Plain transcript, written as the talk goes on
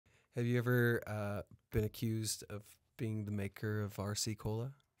Have you ever been accused of being the maker of RC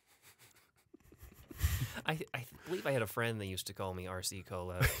Cola? I believe I had a friend that used to call me RC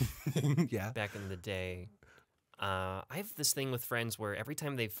Cola Yeah. back in the day. I have this thing with friends where every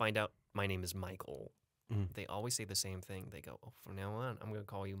time they find out my name is Michael, they always say the same thing. They go, "Oh, from now on, I'm going to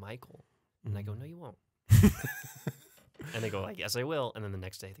call you Michael." And I go, "No, you won't." And they go, like, "Yes, I will." And then the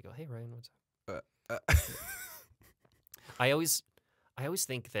next day they go, "Hey, Ryan, what's up?" I always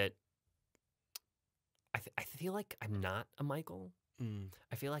think that I feel like I'm not a Michael.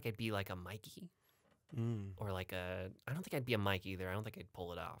 I feel like I'd be like a Mikey or like a. I don't think I'd be a Mike either. I don't think I'd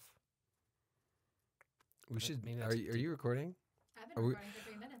pull it off. We should. Maybe Are you recording? I've been recording for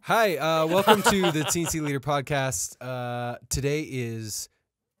 3 minutes. Hi, welcome to the Teensy Leader podcast. Today is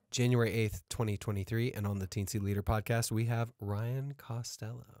January 8th, 2023, and on the Teensy Leader podcast, we have Ryan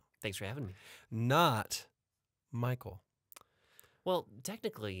Costello. Thanks for having me. Not Michael. Well,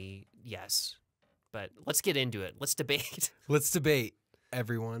 technically, yes, but let's get into it. Let's debate. Let's debate,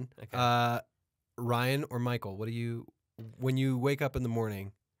 everyone. Okay. Ryan or Michael, what do you, when you wake up in the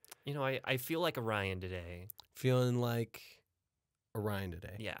morning, You know, I feel like a Ryan today. feeling like a Ryan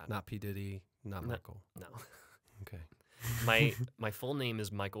today? Yeah. Not P. Diddy, not Michael. No. Okay. My full name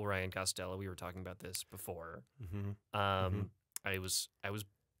is Michael Ryan Costello. We were talking about this before. I was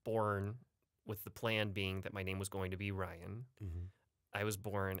born with the plan being that my name was going to be Ryan. I was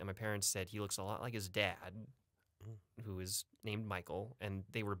born, and my parents said he looks a lot like his dad, who is named Michael, and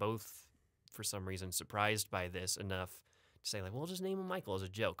they were both, for some reason, surprised by this enough to say, like, we'll just name him Michael as a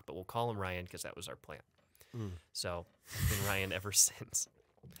joke, but we'll call him Ryan because that was our plan. So I've been Ryan ever since.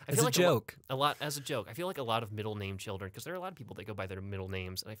 I As feel a like joke. A lot as a joke. I feel like a lot of middle name children, because there are a lot of people that go by their middle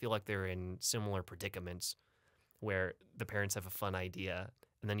names, and I feel like they're in similar predicaments where the parents have a fun idea,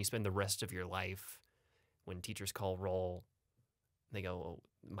 and then you spend the rest of your life when teachers call roll, they go, "Oh,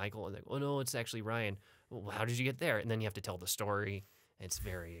 Michael," and they go, "Oh no, it's actually Ryan." Well, how did you get there? And then you have to tell the story. And it's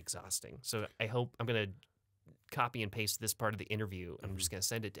very exhausting. So I hope I'm gonna copy and paste this part of the interview, and I'm just gonna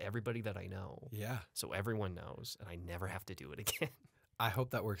send it to everybody that I know, Yeah. so everyone knows, and I never have to do it again. I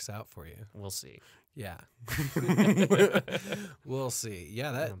hope that works out for you. We'll see. Yeah. We'll see.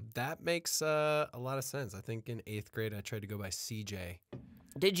 Yeah, that makes a lot of sense. I think in 8th grade, I tried to go by CJ.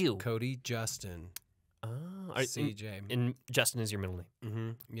 Did you? Cody Justin. Oh, CJ. And Justin is your middle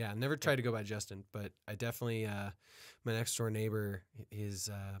name. Yeah, never tried to go by Justin, but I definitely, my next door neighbor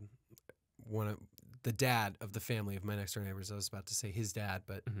is one of the dad of the family of my next door neighbors. I was about to say his dad,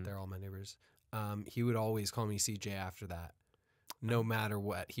 but they're all my neighbors. He would always call me CJ after that, no matter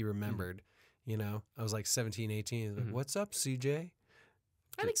what. He remembered, you know. I was like 17, 18. Like, what's up, CJ?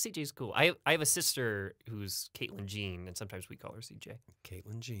 I think CJ's cool. I have a sister who's Caitlin Jean, and sometimes we call her CJ.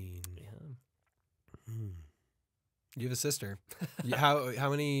 Caitlin Jean. Yeah. You have a sister. How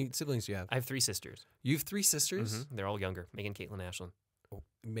many siblings do you have? I have 3 sisters. You have 3 sisters? They're all younger. Megan, Caitlin, Ashlyn. Oh,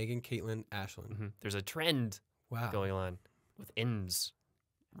 Megan, Caitlin, Ashlyn. There's a trend Wow. going on with ends.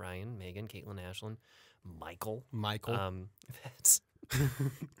 Ryan, Megan, Caitlin, Ashlyn, Michael. Michael. That's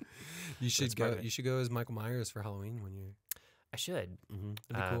You should That's part go. of it. You should go as Michael Myers for Halloween when you're. I should. It'd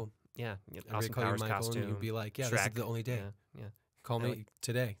be cool. Yeah. Everybody Austin call you Powers Michael, costume. and you'd be like, "Yeah, this is Shrek. the only day. Yeah. Call me like-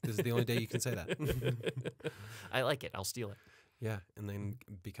 today. This is the only day you can say that." I like it. I'll steal it. Yeah, and then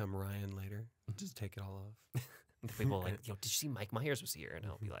become Ryan later. Just take it all off. And people are like, did you see Mike Myers was here? And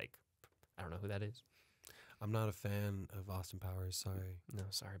I'll be like, I don't know who that is. I'm not a fan of Austin Powers. Sorry. No,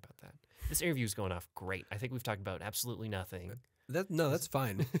 sorry about that. This interview is going off great. I think we've talked about absolutely nothing. That's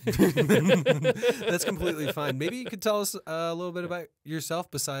fine. That's completely fine. Maybe you could tell us a little bit about yourself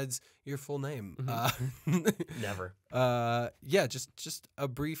besides your full name. Never. Yeah, just a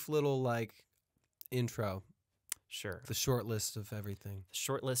brief little intro. Sure. The short list of everything.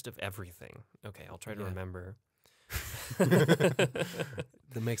 Short list of everything. Okay, I'll try to Yeah. remember.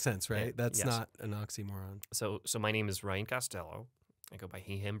 That makes sense, right? Yeah, That's yes. not an oxymoron. So my name is Ryan Costello. I go by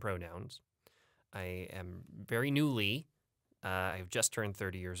he, him pronouns. I am very newly. I've just turned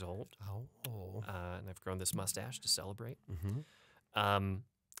 30 years old. Oh. And I've grown this mustache to celebrate. Mm-hmm.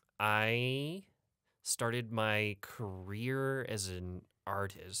 I started my career as an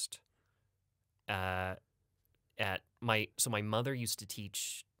artist my mother used to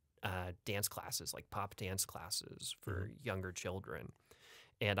teach dance classes, like pop dance classes for younger children.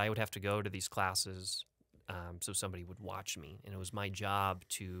 And I would have to go to these classes so somebody would watch me. And it was my job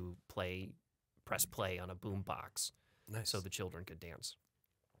to press play on a boombox Nice. so the children could dance.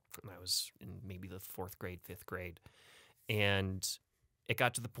 And I was in maybe the 4th grade, 5th grade. And it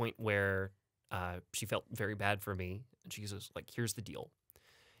got to the point where she felt very bad for me. And she was like, here's the deal.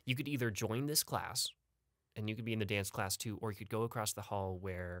 You could either join this class and you could be in the dance class too, or you could go across the hall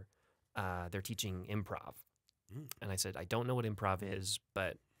where they're teaching improv. Mm. And I said, I don't know what improv is,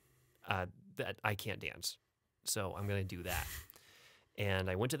 but that I can't dance. So I'm going to do that. And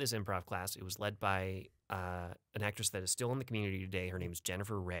I went to this improv class. It was led by an actress that is still in the community today. Her name is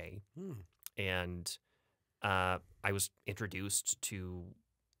Jennifer Ray. Mm. And I was introduced to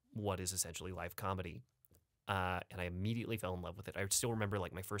what is essentially live comedy. And I immediately fell in love with it. I still remember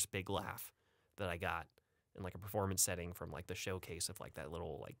like my first big laugh that I got in like a performance setting from like the showcase of like that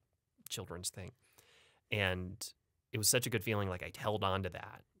little like children's thing. And it was such a good feeling. Like I held on to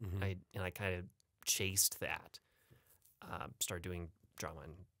that. Mm-hmm. I kind of chased that. Started doing drama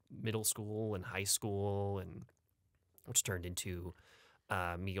in middle school and high school, and which turned into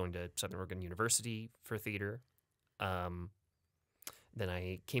me going to Southern Oregon University for theater. Then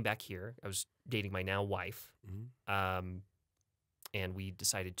I came back here. I was dating my now wife, and we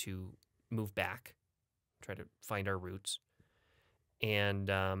decided to move back, try to find our roots. And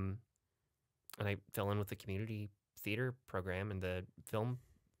I fell in with the community theater program and the film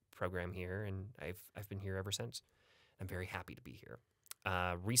program here, and I've been here ever since. I'm very happy to be here.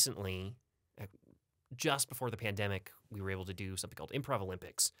 Recently, just before the pandemic, we were able to do something called Improv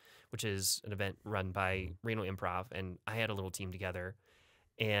Olympics, which is an event run by Reno Improv, and I had a little team together,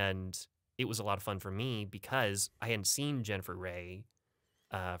 and it was a lot of fun for me because I hadn't seen Jennifer Ray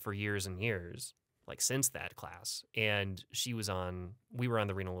for years and years, like since that class, and we were on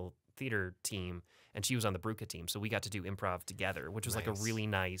the Reno theater team, and she was on the Bruca team, so we got to do improv together, which was like a really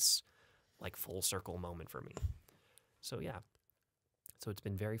nice, like full circle moment for me. So yeah, so it's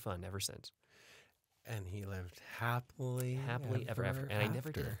been very fun ever since. And he lived happily ever after. And I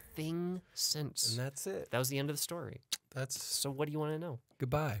never did a thing since. And that's it. That was the end of the story. So what do you want to know?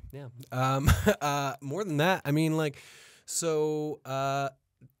 Goodbye. Yeah. More than that, I mean, like, so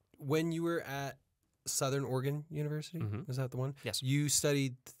when you were at Southern Oregon University, was that the one? Yes. You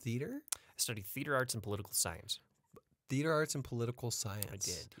studied theater? I studied theater arts and political science. Theater arts and political science. I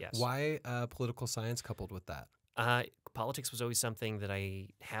did, yes. Why political science coupled with that? Politics was always something that I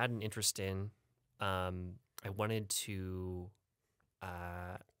had an interest in. I wanted to,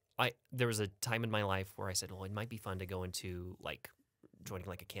 there was a time in my life where I said, well, it might be fun to go into like joining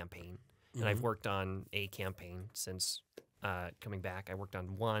like a campaign. And I've worked on a campaign since coming back. I worked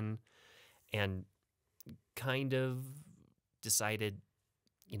on one and kind of decided,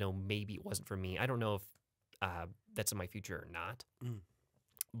 maybe it wasn't for me. I don't know if that's in my future or not.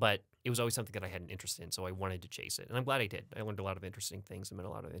 But it was always something that I had an interest in, so I wanted to chase it. And I'm glad I did. I learned a lot of interesting things and met a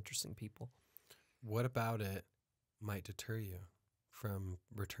lot of interesting people. What about it might deter you from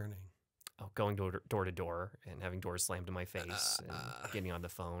returning? Oh, going door to door and having doors slammed in my face and getting on the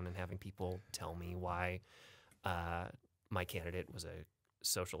phone and having people tell me why my candidate was a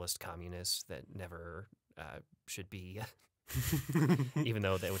socialist communist that never should be, even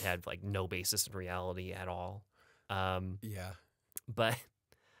though they would have like no basis in reality at all. Yeah. But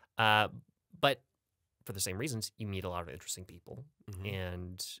for the same reasons, you meet a lot of interesting people,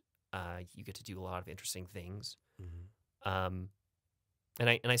 and you get to do a lot of interesting things. And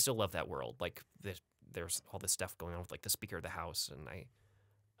I still love that world. Like there's all this stuff going on with like the Speaker of the House, and I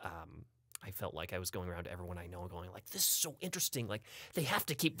felt like I was going around to everyone I know and going like, this is so interesting. Like they have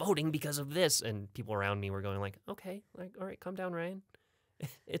to keep voting because of this, and people around me were going like, okay, like all right, calm down, Ryan.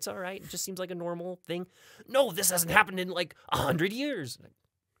 It's all right. It just seems like a normal thing. No, this hasn't happened in like 100 years.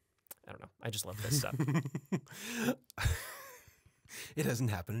 I don't know. I just love this stuff. It hasn't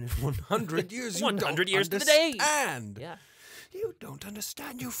happened in 100 years. 100 years to the day. Yeah. You don't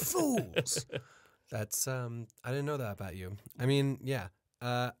understand, you fools. That's I didn't know that about you. I mean, yeah.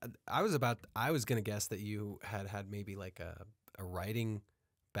 I was going to guess that you had maybe like a writing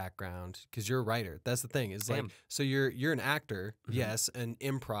background, because you're a writer. That's the thing. Is like, so you're an actor, yes, and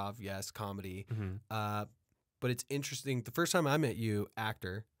improv, yes, comedy. But it's interesting. The first time I met you,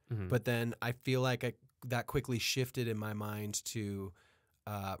 actor, but then I feel like that quickly shifted in my mind to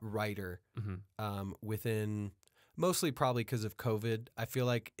writer within, mostly probably because of COVID. I feel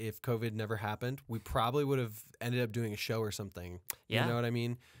like if COVID never happened, we probably would have ended up doing a show or something. Yeah. You know what I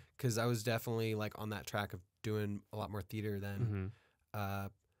mean? Because I was definitely like on that track of doing a lot more theater then.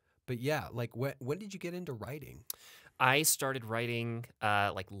 But yeah, like when did you get into writing? I started writing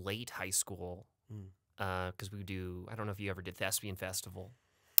like late high school because we would do, I don't know if you ever did Thespian Festival.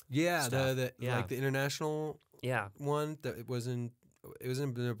 Yeah, like the international one that it was in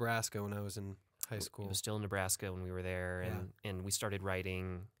Nebraska when I was in high school. It was still in Nebraska when we were there, and we started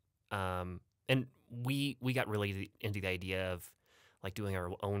writing, and we got really into the idea of like doing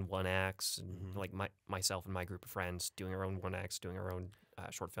our own one acts, and like myself and my group of friends doing our own one acts, doing our own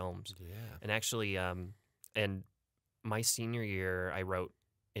short films. Yeah, and actually, and my senior year, I wrote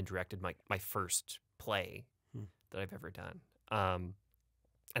and directed my first play that I've ever done. And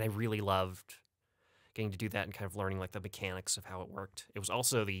I really loved getting to do that and kind of learning like the mechanics of how it worked. It was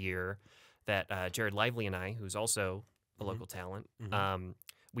also the year that Jared Lively and I, who's also a local talent,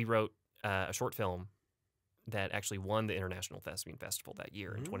 we wrote a short film that actually won the International Thespian Festival that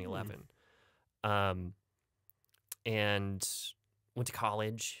year in 2011. And went to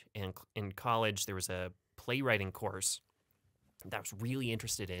college, and in college there was a playwriting course that I was really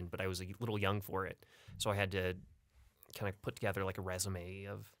interested in, but I was a little young for it. So I had to kind of put together like a resume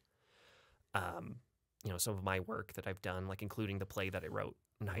of, some of my work that I've done, like including the play that I wrote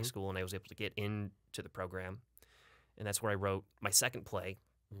in high school, and I was able to get into the program. And that's where I wrote my second play.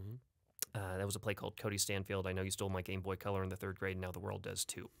 That was a play called Cody, Stanfield, I Know You Stole My Game Boy Color in the 3rd grade, and now the world does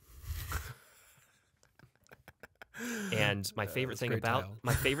too. And my favorite thing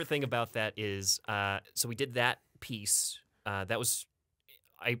about that is, so we did that piece. I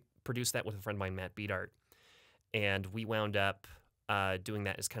produced that with a friend of mine, Matt Beedart, and we wound up doing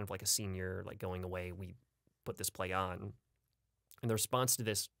that as kind of like a senior, like going away. We put this play on, and the response to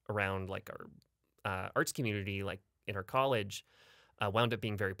this around like our arts community, like in our college, wound up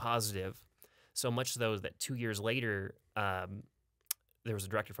being very positive. So much so that 2 years later, there was a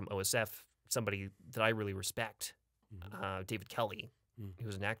director from OSF, somebody that I really respect, David Kelly, who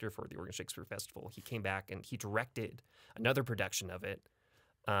was an actor for the Oregon Shakespeare Festival. He came back and he directed another production of it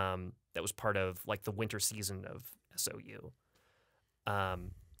that was part of like the winter season of SOU.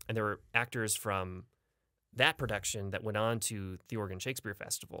 And there were actors from that production that went on to the Oregon Shakespeare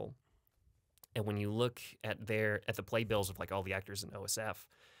Festival. And when you look at the playbills of like all the actors in OSF,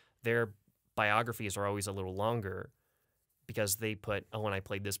 their biographies are always a little longer because they put, oh, and I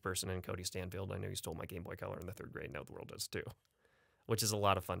played this person in Cody, Stanfield, I Know You Stole My Game Boy Color in the 3rd grade, now the world does too, which is a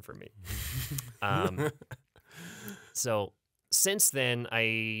lot of fun for me. So since then,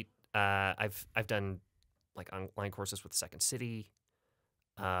 I've done like online courses with Second City.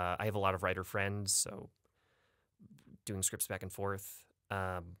 I have a lot of writer friends, so doing scripts back and forth.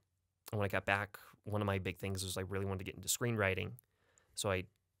 When I got back, one of my big things was I really wanted to get into screenwriting. So I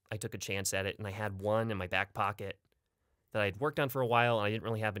took a chance at it, and I had one in my back pocket that I'd worked on for a while, and I didn't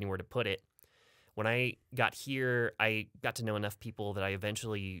really have anywhere to put it. When I got here, I got to know enough people that I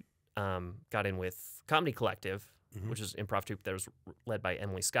eventually got in with Comedy Collective, which is an improv troupe that was led by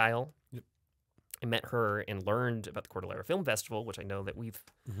Emily Skyle. Yep. I met her and learned about the Cordillera Film Festival, which I know that we've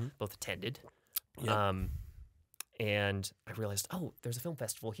both attended. Yep. And I realized, oh, there's a film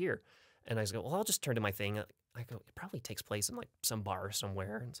festival here. And I go, well, I'll just turn to my thing. I go, it probably takes place in like some bar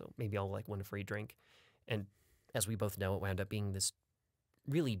somewhere, and so maybe I'll like win a free drink. And as we both know, it wound up being this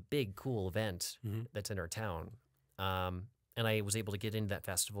really big, cool event that's in our town. And I was able to get into that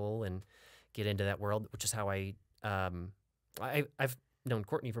festival and get into that world, which is how I've known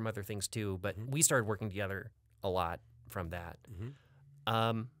Courtney from other things too, but we started working together a lot from that.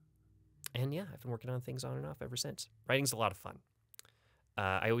 And yeah, I've been working on things on and off ever since. Writing's a lot of fun.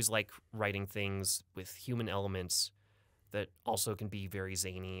 I always like writing things with human elements that also can be very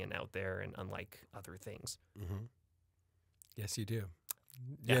zany and out there and unlike other things. Yes, you do.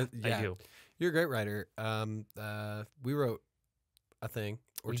 Yeah, I do. You're a great writer. We wrote a thing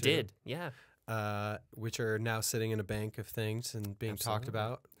or two. We did, yeah. Which are now sitting in a bank of things and being talked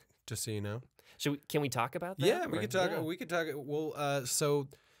about, just so you know. Can we talk about that? Yeah, we could talk. Yeah. We could talk. Well, so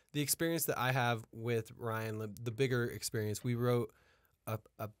the experience that I have with Ryan, the bigger experience, we wrote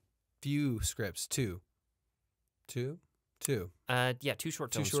a few scripts, two. Yeah, two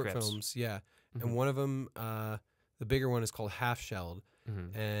short films. Yeah, and one of them, the bigger one, is called Half Shelled,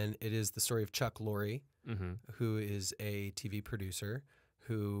 and it is the story of Chuck Lorre, who is a TV producer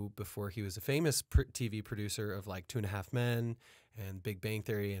who, before he was a famous TV producer of like 2.5 Men and Big Bang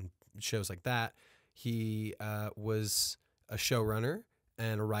Theory and shows like that, he was a showrunner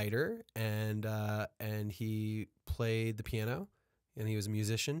and a writer, and he played the piano, and he was a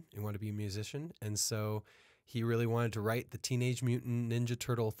musician. He wanted to be a musician, and so he really wanted to write the Teenage Mutant Ninja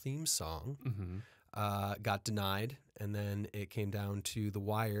Turtle theme song. Got denied, and then it came down to The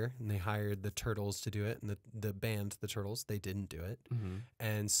Wire, and they hired the Turtles to do it, and the band, the Turtles, they didn't do it.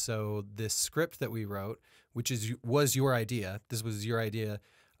 And so this script that we wrote, which was your idea, this was your idea,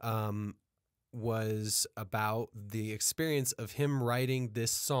 was about the experience of him writing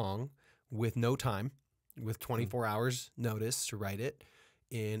this song with no time, with 24 hours notice to write it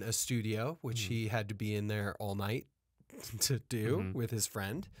in a studio, which he had to be in there all night to do with his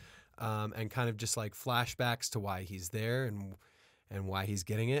friend, and kind of just like flashbacks to why he's there and why he's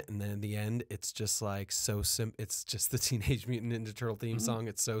getting it. And then in the end, it's just like so simple. It's just the Teenage Mutant Ninja Turtle theme song.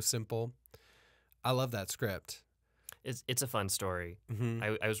 It's so simple. I love that script. It's a fun story. Mm-hmm.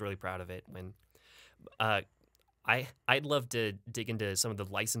 I was really proud of it when. I'd love to dig into some of the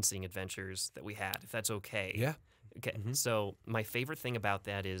licensing adventures that we had, if that's okay. Yeah. Okay. Mm-hmm. So my favorite thing about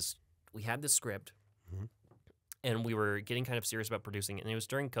that is we had the script, Mm-hmm. and we were getting kind of serious about producing it, and it was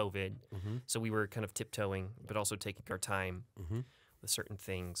during COVID, Mm-hmm. so we were kind of tiptoeing, but also taking our time Mm-hmm. with certain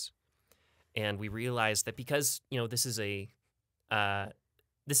things, and we realized that because this is a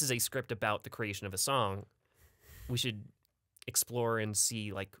script about the creation of a song, we should explore and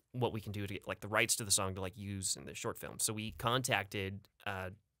see like what we can do to get like the rights to the song to like use in the short film. So we contacted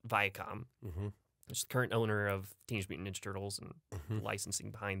Viacom, Mm-hmm. which is the current owner of Teenage Mutant Ninja Turtles and Mm-hmm. the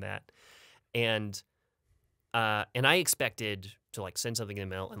licensing behind that, and I expected to like send something in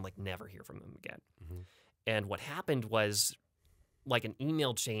the mail and like never hear from them again. Mm-hmm. And what happened was like an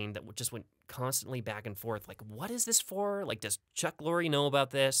email chain that just went constantly back and forth. Like, what is this for? Like, does Chuck Lorre know about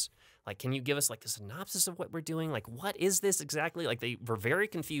this? Like, can you give us like a synopsis of what we're doing? Like, what is this exactly? Like, they were very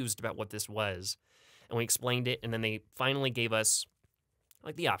confused about what this was. And we explained it. And then they finally gave us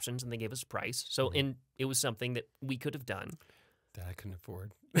like the options and they gave us a price. So it was something that we could have done. That I couldn't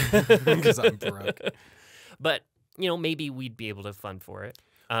afford because I'm broke. But, maybe we'd be able to fund for it.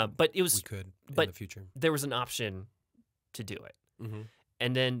 But it was, We could in but the future. there was an option to do it. Mm-hmm.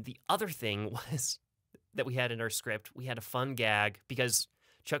 And then the other thing was that we had in our script, we had a fun gag because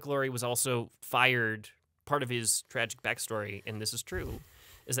Chuck Lorre was also fired. Part of his tragic backstory, and this is true,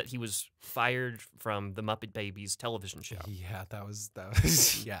 is that he was fired from the Muppet Babies television show. Yeah, that was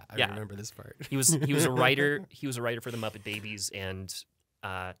yeah. I Yeah. remember this part. He was a writer. He was a writer for the Muppet Babies, and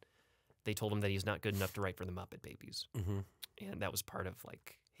they told him that he's not good enough to write for the Muppet Babies, Mm-hmm. and that was part of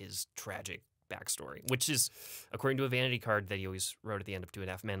like his tragic backstory, which is, according to a vanity card that he always wrote at the end of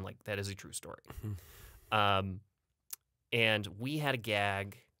 2.5 Men, like that is a true story. Mm-hmm. And we had a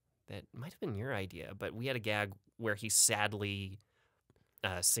gag that might have been your idea, but we had a gag where he sadly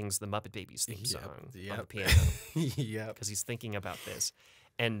sings the Muppet Babies theme song on the piano Yep. because he's thinking about this.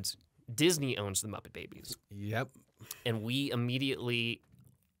 And Disney owns the Muppet Babies. Yep. And we immediately,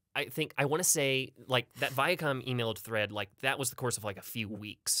 I want to say, like that Viacom emailed thread, like that was the course of like a few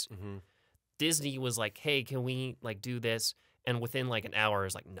weeks. Mm-hmm. Disney was like, hey, can we like do this? And within like an hour,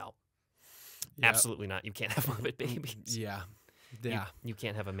 is like, no, Yep. absolutely not. You can't have Muppet Babies. Yeah. Yeah. You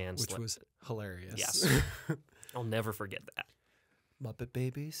can't have a man Which slip. was hilarious. Yes. I'll never forget that. Muppet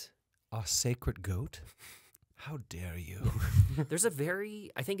Babies? A sacred goat? How dare you? There's a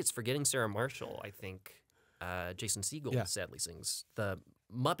I think it's Forgetting Sarah Marshall, I think Jason Segel sadly sings the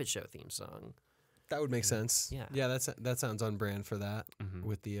Muppet Show theme song. That would make sense. Yeah. Yeah, that sounds on brand for that Mm-hmm.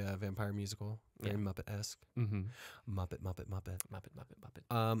 with the vampire musical. Very Muppet-esque. Mm-hmm. Muppet.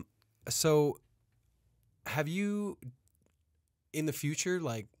 Muppet. So have you, in the future,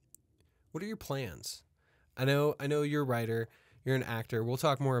 like, what are your plans? I know you're a writer, you're an actor. We'll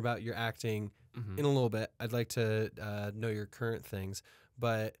talk more about your acting Mm-hmm. in a little bit. I'd like to know your current things.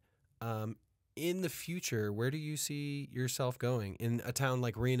 But in the future, where do you see yourself going? In a town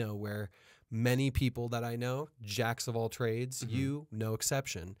like Reno, where many people that I know, jacks of all trades, Mm-hmm. you, no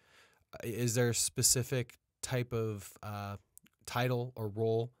exception. Is there a specific type of title or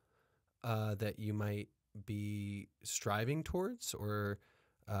role that you might be striving towards, or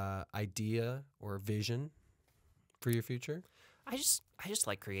idea or vision for your future? I just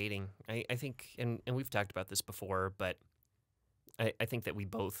like creating. I think, and we've talked about this before, but I think that we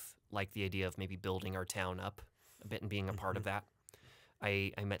both like the idea of maybe building our town up a bit and being a part of that.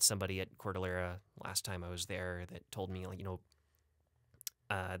 I met somebody at Cordillera last time I was there that told me, like,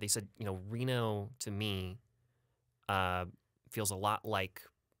 they said, Reno to me feels a lot like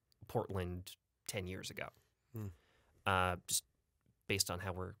Portland 10 years ago. Just based on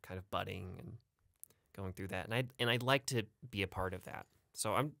how we're kind of budding and going through that. And I'd like to be a part of that.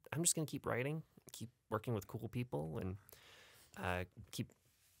 So I'm just going to keep writing, keep working with cool people, and keep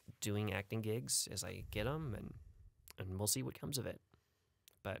doing acting gigs as I get them, and we'll see what comes of it.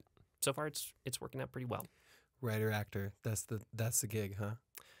 But so far it's working out pretty well. Writer actor, that's the gig, huh?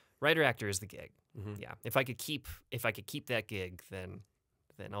 Writer actor is the gig. Mm-hmm. Yeah. If I could keep that gig, then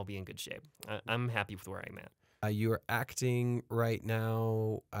I'll be in good shape. I'm happy with where I'm at. You are acting right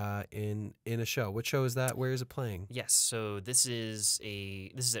now in a show. What show is that? Where is it playing? Yes. So this is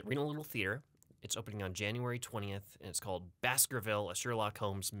at Reno Little Theater. It's opening on January 20th, and it's called Baskerville: A Sherlock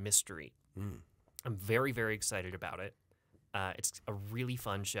Holmes Mystery. I'm very, very excited about it. It's a really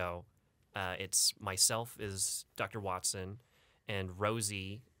fun show. It's myself as Dr. Watson, and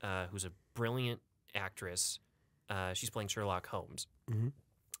Rosie, who's a brilliant actress. She's playing Sherlock Holmes.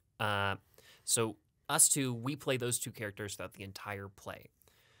 So us two, we play those two characters throughout the entire play.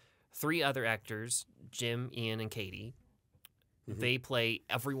 3 other actors, Jim, Ian, and Katie. They play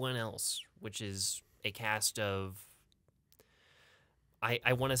everyone else, which is a cast of,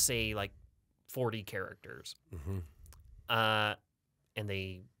 I want to say, like 40 characters. And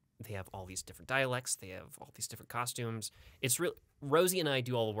they have all these different dialects. They have all these different costumes. It's real. Rosie and I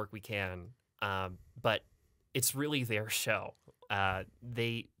do all the work we can, but it's really their show.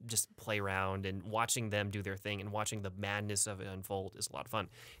 They just play around, and watching them do their thing and watching the madness of it unfold is a lot of fun.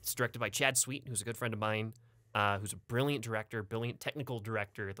 It's directed by Chad Sweet, who's a good friend of mine, who's a brilliant director, brilliant technical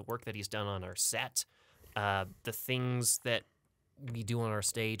director. The work that he's done on our set, the things that we do on our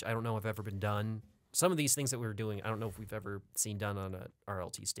stage, I don't know if ever been done. Some of these things that we were doing, I don't know if we've ever seen done on a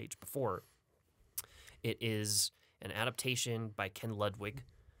RLT stage before. It is an adaptation by Ken Ludwig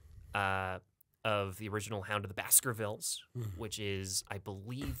of the original Hound of the Baskervilles, which is, I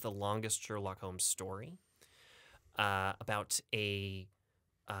believe, the longest Sherlock Holmes story, about a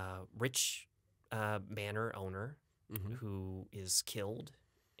rich manor owner who is killed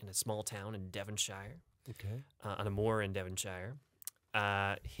in a small town in Devonshire, on a moor in Devonshire.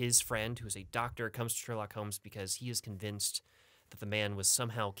 His friend, who is a doctor, comes to Sherlock Holmes because he is convinced that the man was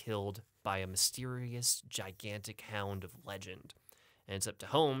somehow killed by a mysterious, gigantic hound of legend. And it's up to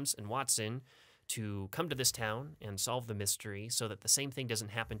Holmes and Watson to come to this town and solve the mystery so that the same thing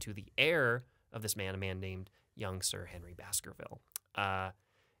doesn't happen to the heir of this man, a man named young Sir Henry Baskerville.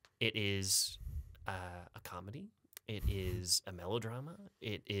 It is a comedy. It is a melodrama.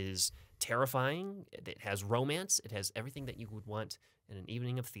 It is terrifying. It has romance. It has everything that you would want in an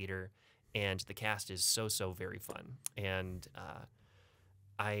evening of theater. And the cast is so very fun. And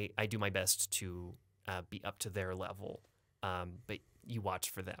I do my best to be up to their level. But you watch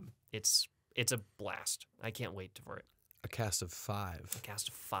for them. It's a blast. I can't wait for it. A cast of 5. A cast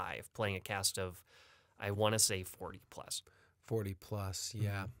of 5 playing a cast of, I want to say 40 plus. 40 plus,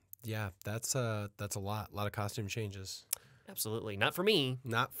 yeah. Yeah, that's a lot of costume changes. Absolutely. Not for me.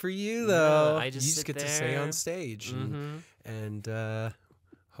 Not for you, though. No, I just you just get to stay on stage and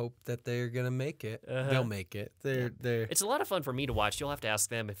hope that they're going to make it. They'll make it. They're It's a lot of fun for me to watch. You'll have to ask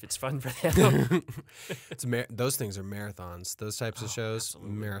them if it's fun for them. Those things are marathons. Those types of shows,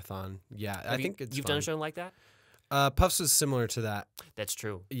 absolutely. Marathon. Yeah, I think it's You've fun. done a show like that? Puffs was similar to that. That's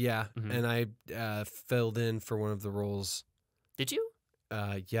true. Yeah, and I filled in for one of the roles. Did you?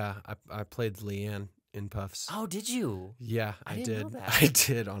 Yeah, I played Leanne in Puffs. Oh, did you? Yeah, I didn't did. know that. I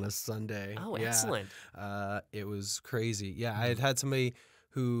did on a Sunday. Oh, yeah. excellent. It was crazy. Yeah, I had somebody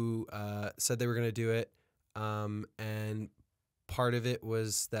who said they were going to do it, and part of it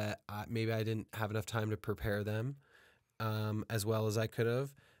was that maybe I didn't have enough time to prepare them as well as I could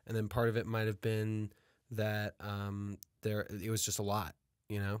have, and then part of it might have been that it was just a lot,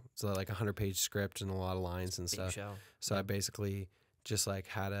 so like 100-page script and a lot of lines and stuff. Show. So I basically just like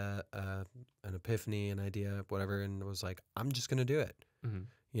had an epiphany, an idea, whatever, and was like, I'm just gonna do it.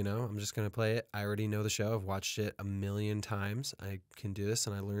 I'm just gonna play it. I already know the show. I've watched it a million times. I can do this,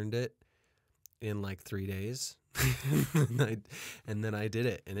 and I learned it in like 3 days, and then I did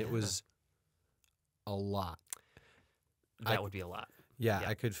it, and it was a lot. That would be a lot. Yeah,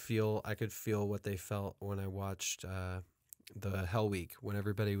 I could feel what they felt when I watched the Hell Week, when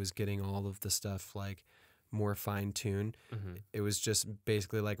everybody was getting all of the stuff like more fine-tuned. It was just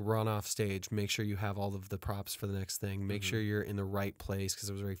basically like run off stage, make sure you have all of the props for the next thing, make sure you're in the right place, because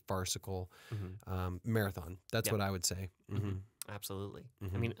it was very farcical. Marathon. That's what I would say. Absolutely.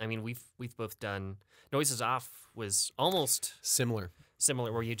 I mean, we've both done Noises Off was almost similar,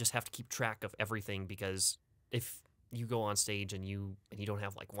 where you just have to keep track of everything, because if you go on stage and you don't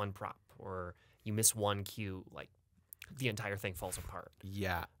have like one prop, or you miss one cue, like the entire thing falls apart.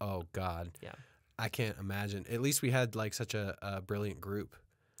 Yeah. Oh God. Yeah. I can't imagine. At least we had like such a brilliant group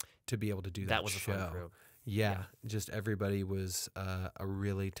to be able to do that. That was show. A fun group. Yeah. Just everybody was a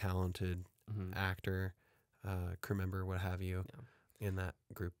really talented actor, crew member, what have you, in that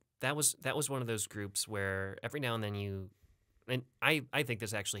group. That was one of those groups where every now and then and I think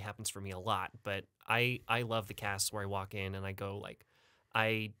this actually happens for me a lot, but I love the casts where I walk in and I go like,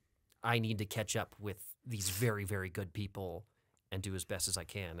 I need to catch up with these very, very good people and do as best as I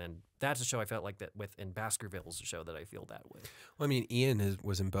can. And that's a show I felt like that with, and Baskerville's a show that I feel that way. Well, I mean, Ian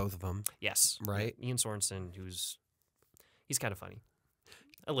was in both of them. Yes. Right? Ian Sorensen, he's kind of funny.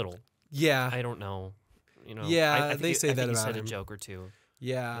 A little. Yeah. I don't know. Yeah, I think they say that he about said him. A joke or two.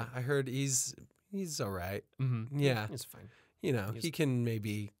 Yeah, I heard he's all right. Yeah. He's fine. He can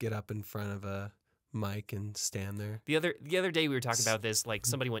maybe get up in front of a mic and stand there. The other day we were talking about this, like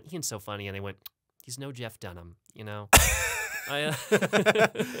somebody went, Ian's so funny, and they went, he's no Jeff Dunham,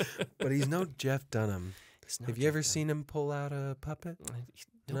 But he's no Jeff Dunham. Have you ever seen him pull out a puppet?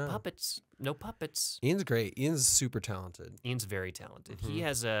 No puppets. No puppets. Ian's great. Ian's super talented. Ian's very talented. He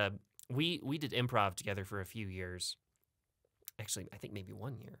has a... We did improv together for a few years. Actually, I think maybe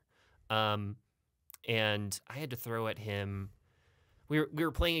 1 year. And I had to throw at him... We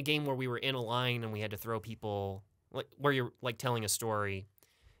were playing a game where we were in a line and we had to throw people... where you're like telling a story.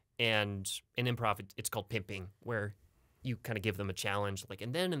 And in improv, it's called pimping, where you kind of give them a challenge. Like,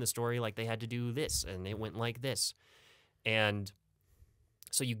 and then in the story, like, they had to do this, and it went like this. And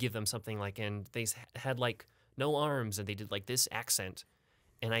so you give them something like, and they had like no arms, and they did like this accent.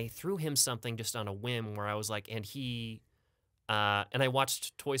 And I threw him something just on a whim where I was like, and I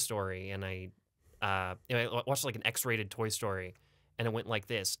watched Toy Story, and I watched like an X-rated Toy Story, and it went like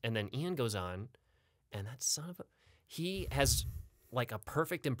this. And then Ian goes on, and that son of a... He has like a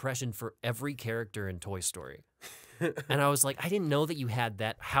perfect impression for every character in Toy Story. And I was like, I didn't know that you had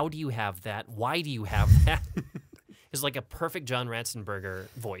that. How do you have that? Why do you have that? It's like a perfect John Ratzenberger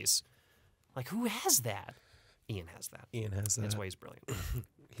voice. Like, who has that? Ian has that. Ian has that. That's why he's brilliant.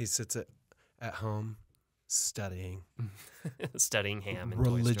 He sits at home studying. Studying Ham and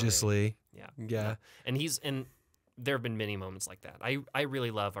religiously. Toy Story. Yeah. And there have been many moments like that. I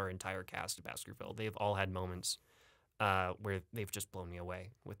really love our entire cast of Baskerville. They've all had moments where they've just blown me away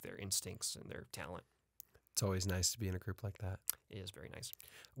with their instincts and their talent. It's always nice to be in a group like that. It is very nice.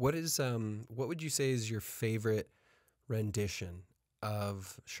 What would you say is your favorite rendition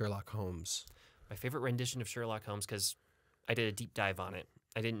of Sherlock Holmes? My favorite rendition of Sherlock Holmes, because I did a deep dive on it.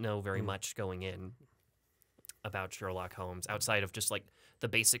 I didn't know very much going in about Sherlock Holmes outside of just like the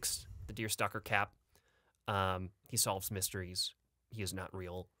basics, the deerstalker cap. He solves mysteries. He is not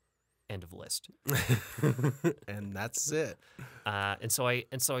real. End of list. And that's it. And so I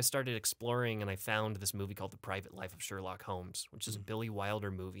started exploring, and I found this movie called The Private Life of Sherlock Holmes, which is a Billy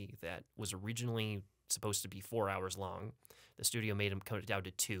Wilder movie that was originally supposed to be 4 hours long. The studio made him cut it down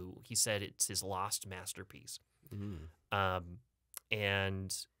to 2. He said it's his lost masterpiece.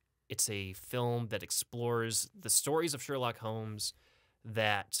 And it's a film that explores the stories of Sherlock Holmes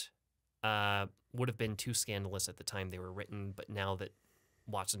that would have been too scandalous at the time they were written, but now that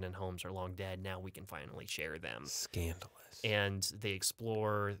Watson and Holmes are long dead, now we can finally share them. Scandalous. And they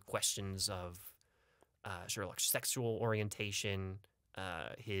explore questions of Sherlock's sexual orientation,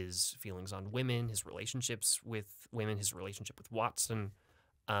 his feelings on women, his relationships with women, his relationship with Watson.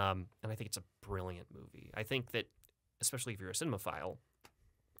 And I think it's a brilliant movie. I think that, especially if you're a cinemaphile,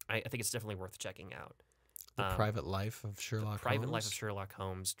 I think it's definitely worth checking out. The Private Life of Sherlock Holmes? Private Life of Sherlock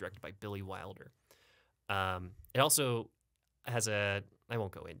Holmes, directed by Billy Wilder. It also has I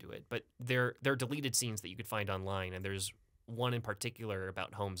won't go into it, but there are deleted scenes that you could find online, and there's one in particular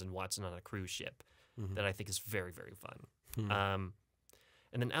about Holmes and Watson on a cruise ship that I think is very, very fun.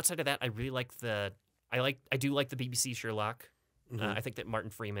 And then outside of that, I really like I do like the BBC Sherlock. I think that Martin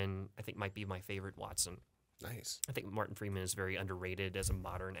Freeman, might be my favorite Watson. Nice. I think Martin Freeman is very underrated as a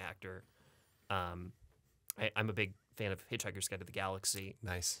modern actor. I'm a big fan of Hitchhiker's Guide to the Galaxy.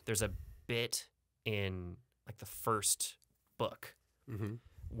 Nice. There's a bit in like the first book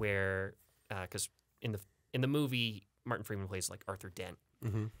where, because in the movie Martin Freeman plays like Arthur Dent,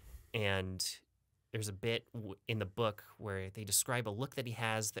 and there's a bit in the book where they describe a look that he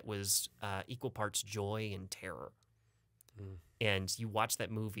has that was equal parts joy and terror. And you watch that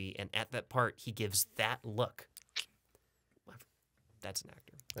movie, and at that part, he gives that look. That's an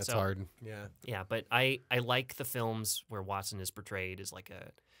actor. That's hard. Yeah. Yeah, but I like the films where Watson is portrayed as like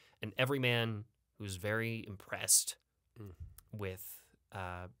an everyman who's very impressed with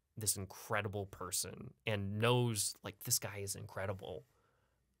this incredible person and knows like this guy is incredible.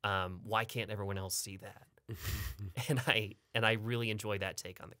 Why can't everyone else see that? and I really enjoy that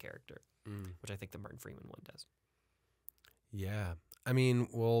take on the character, which I think the Martin Freeman one does. Yeah. I mean,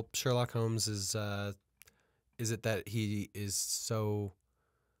 well, Sherlock Holmes is it that he is so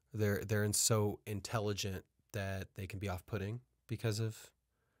they're so intelligent that they can be off-putting because of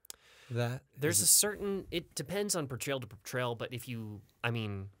that? There's a certain, it depends on portrayal to portrayal, but if you,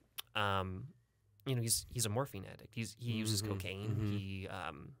 he's a morphine addict. He uses cocaine.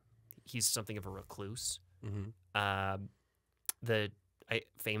 He's something of a recluse.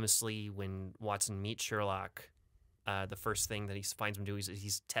 Famously, when Watson meets Sherlock, the first thing that he finds him doing is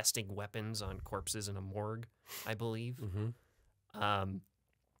he's testing weapons on corpses in a morgue, I believe.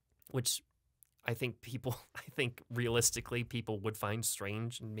 Which I think realistically people would find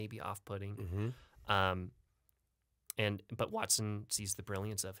strange and maybe off-putting. But Watson sees the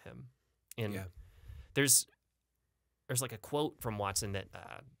brilliance of him. And there's like a quote from Watson that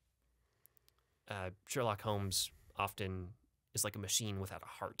Sherlock Holmes often is like a machine without a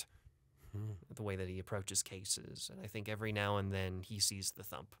heart. the way that he approaches cases. And I think every now and then he sees the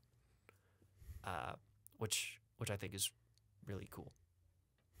thump, which I think is really cool.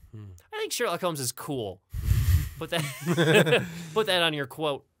 I think Sherlock Holmes is cool. Put that on your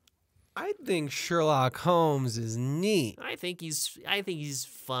quote. I think Sherlock Holmes is neat. I think he's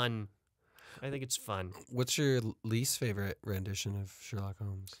fun. I think it's fun. What's your least favorite rendition of Sherlock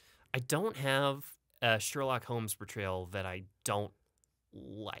Holmes? I don't have a Sherlock Holmes portrayal that I don't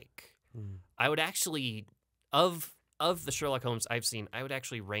like. I would actually, of the Sherlock Holmes I've seen, I would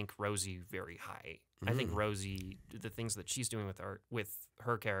actually rank Rosie very high. I think Rosie, the things that she's doing with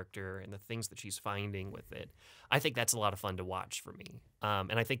her character and the things that she's finding with it, I think that's a lot of fun to watch for me.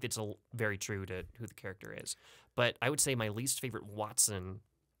 And I think that's very true to who the character is. But I would say my least favorite Watson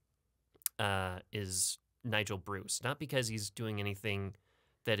is Nigel Bruce. Not because he's doing anything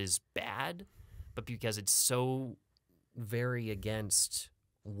that is bad, but because it's so very against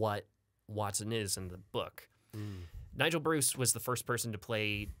what Watson is in the book. Nigel Bruce was the first person to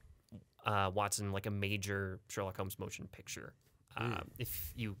play Watson like a major Sherlock Holmes motion picture.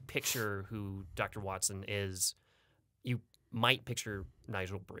 If you picture who Dr. Watson is, you might picture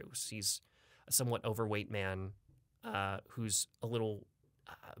Nigel Bruce. He's a somewhat overweight man who's a little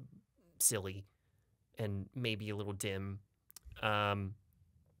silly and maybe a little dim. And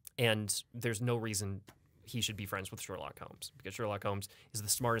there's no reason he should be friends with Sherlock Holmes, because Sherlock Holmes is the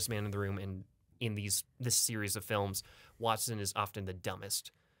smartest man in the room, and in this series of films, Watson is often the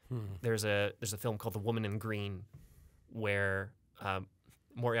dumbest. There's a film called The Woman in Green, where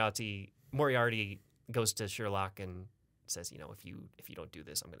Moriarty goes to Sherlock and says, if you don't do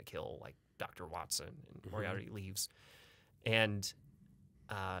this, I'm going to kill like Dr. Watson. And Moriarty leaves, and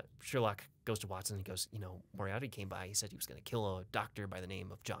Sherlock goes to Watson and he goes, Moriarty came by. He said he was going to kill a doctor by the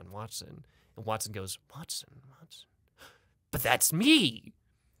name of John Watson. And Watson goes, Watson, but that's me.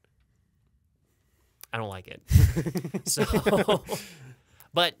 I don't like it. So,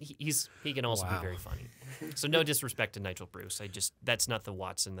 but he can also be very funny. So no disrespect to Nigel Bruce. That's not the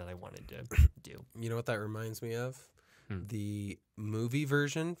Watson that I wanted to do. You know what that reminds me of? The movie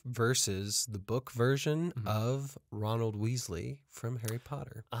version versus the book version of Ronald Weasley from Harry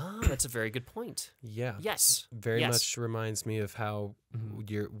Potter. Ah, that's a very good point. Yeah. Yes. Very much reminds me of how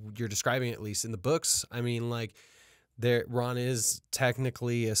you're describing it, at least in the books. I mean, like, Ron is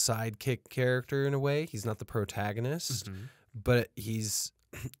technically a sidekick character in a way. He's not the protagonist, but he's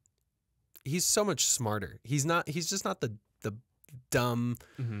so much smarter. He's just not the dumb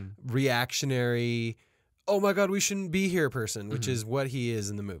reactionary, oh my God, we shouldn't be here person, which is what he is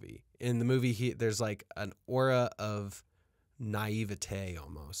in the movie. In the movie, there's like an aura of naivete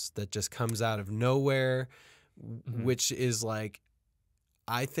almost that just comes out of nowhere, which is like,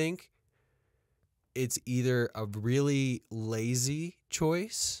 I think it's either a really lazy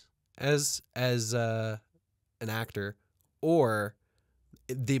choice as an actor, or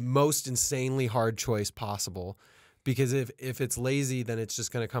the most insanely hard choice possible. Because if it's lazy, then it's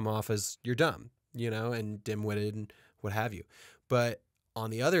just going to come off as you're dumb, and dim-witted and what have you. But on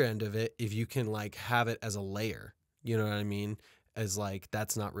the other end of it, if you can like have it as a layer, you know what I mean? As like,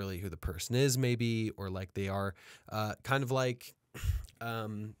 that's not really who the person is maybe, or like they are kind of like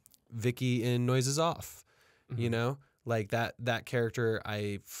Vicky in Noises Off, like that character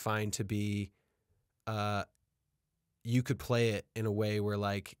I find to be, you could play it in a way where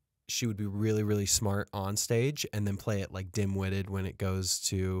like she would be really, really smart on stage and then play it like dim-witted when it goes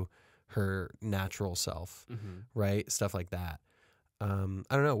to her natural self, right? Stuff like that. I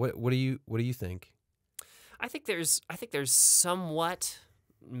don't know. What do you think? I think there's somewhat,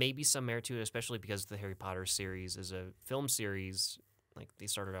 maybe some merit to it, especially because the Harry Potter series is a film series. Like, they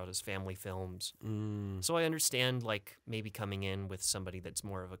started out as family films. So I understand, like, maybe coming in with somebody that's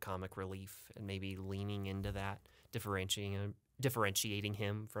more of a comic relief and maybe leaning into that, differentiating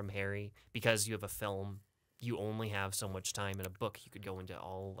him from Harry. Because you have a film, you only have so much time. In a book, you could go into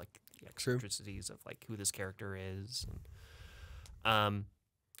all, like, the eccentricities of, like, who this character is. And,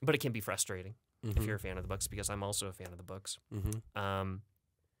 but it can be frustrating if you're a fan of the books, because I'm also a fan of the books.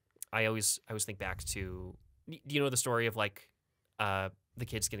 I always think back to, do you know the story of, like, the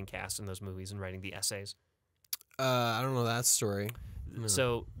kids getting cast in those movies and writing the essays? I don't know that story. No.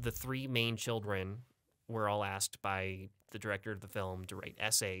 So the three main children were all asked by the director of the film to write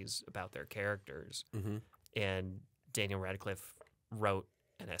essays about their characters. And Daniel Radcliffe wrote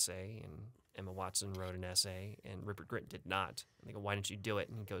an essay, and Emma Watson wrote an essay, and Rupert Grint did not. And they go, why didn't you do it?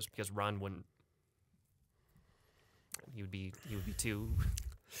 And he goes, because Ron wouldn't. He would be too.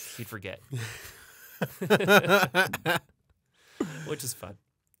 He'd forget. Which is fun.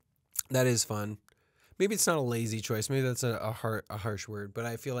 That is fun. Maybe it's not a lazy choice. Maybe that's a harsh word, but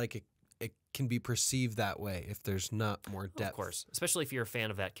I feel like it can be perceived that way if there's not more depth. Of course, especially if you're a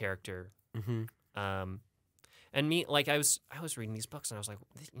fan of that character. Mm-hmm. And me, like I was reading these books and I was like,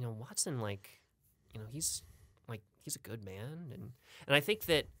 Watson, like, he's a good man, and I think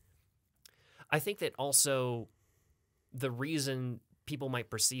that also the reason people might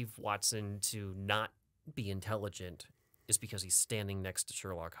perceive Watson to not be intelligent is because he's standing next to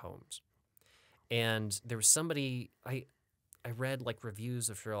Sherlock Holmes. And there was somebody I read like reviews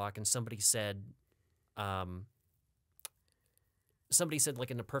of Sherlock, and somebody said like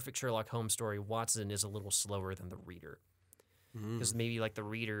in a perfect Sherlock Holmes story, Watson is a little slower than the reader. Because maybe like the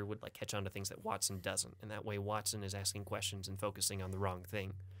reader would like catch on to things that Watson doesn't, and that way Watson is asking questions and focusing on the wrong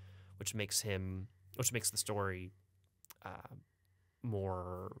thing, which makes the story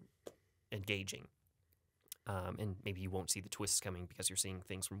more engaging. And maybe you won't see the twists coming because you're seeing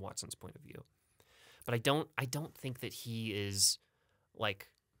things from Watson's point of view. But I don't think that he is like,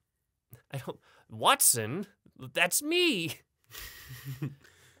 Watson, that's me.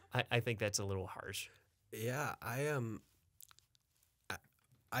 I think that's a little harsh. Yeah,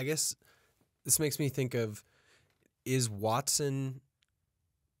 I guess this makes me think of, is Watson,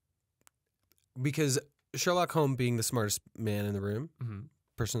 because Sherlock Holmes being the smartest man in the room,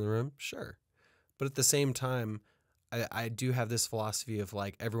 person in the room, sure. But at the same time, I do have this philosophy of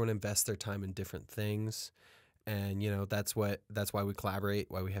like everyone invests their time in different things. And, that's why we collaborate,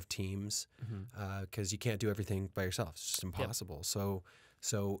 why we have teams, because you can't do everything by yourself. It's just impossible. Yep.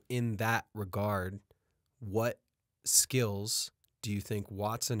 So in that regard, what skills do you think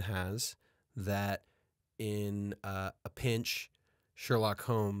Watson has that in a pinch, Sherlock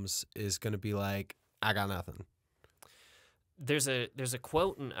Holmes is going to be like, I got nothing? There's a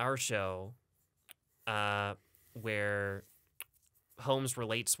quote in our show where Holmes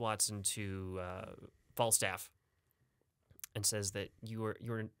relates Watson to Falstaff and says that you are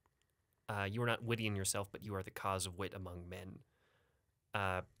not witty in yourself, but you are the cause of wit among men.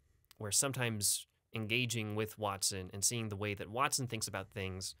 Where sometimes engaging with Watson and seeing the way that Watson thinks about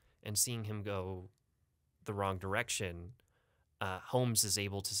things and seeing him go the wrong direction, Holmes is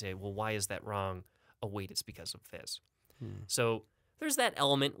able to say, well, why is that wrong? Oh, wait, it's because of this. So there's that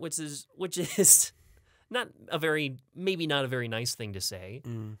element, which is maybe not a very nice thing to say.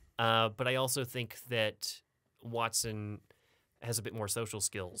 But I also think that Watson has a bit more social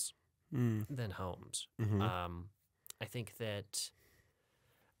skills than Holmes. I think that,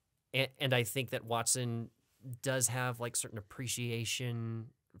 and I think that Watson does have like certain appreciation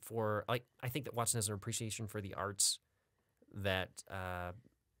for, like, I think that Watson has an appreciation for the arts that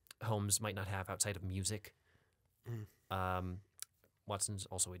Holmes might not have outside of music. Watson's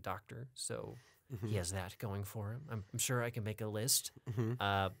also a doctor, so he has that going for him. I'm sure I can make a list,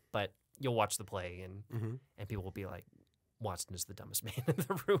 but you'll watch the play and people will be like, Watson is the dumbest man in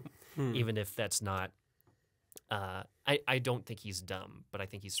the room, even if that's not. I don't think he's dumb, but I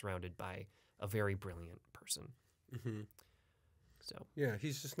think he's surrounded by a very brilliant person. So yeah,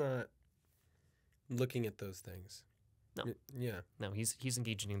 he's just not looking at those things. No, no, he's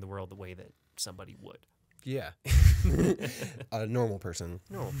engaging in the world the way that somebody would. Yeah, a normal person,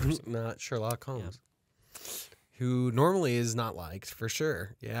 not Sherlock Holmes, who normally is not liked for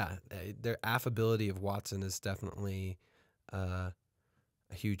sure. Yeah, their affability of Watson is definitely a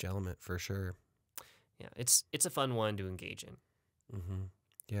huge element for sure. Yeah, it's a fun one to engage in.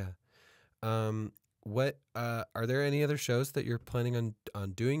 Yeah. What are there any other shows that you're planning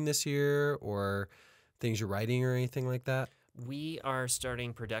on doing this year, or things you're writing or anything like that? We are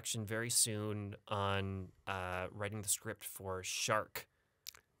starting production very soon on writing the script for Shark,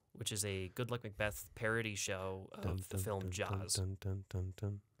 which is a Goodluck Macbeth parody show of the film Jaws.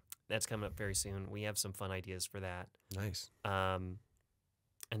 That's coming up very soon. We have some fun ideas for that. Nice. And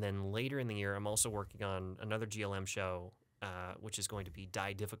then later in the year, I'm also working on another GLM show, which is going to be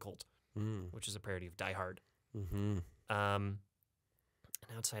Die Difficult, which is a parody of Die Hard. And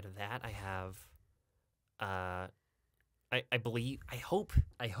outside of that, I have, I hope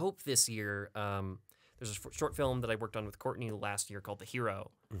this year, there's a short film that I worked on with Courtney last year called The Hero.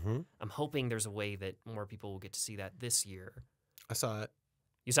 I'm hoping there's a way that more people will get to see that this year. I saw it.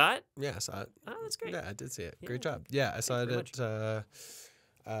 You saw it? Yeah, I saw it. Oh, that's great. Yeah, I did see it. Yeah. Great job. Yeah, I saw it at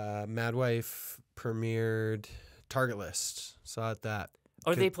Madwife premiered Target List. Saw it that.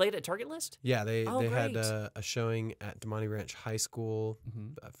 Oh, they played at Target List? Yeah, they had a showing at DeMonte Ranch High School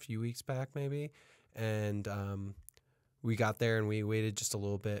a few weeks back maybe, and we got there and we waited just a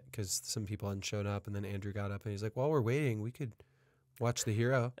little bit because some people hadn't shown up, and then Andrew got up and he's like, while we're waiting, we could watch The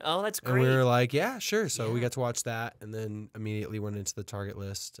Hero. Oh, that's great. And we were like, yeah, sure. So we got to watch that, and then immediately went into the Target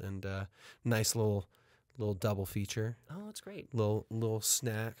List, and nice little Little double feature. Oh, that's great. Little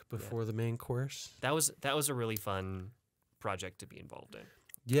snack before the main course. That was a really fun project to be involved in.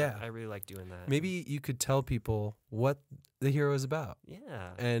 Yeah. I really like doing that. Maybe you could tell people what the hero is about.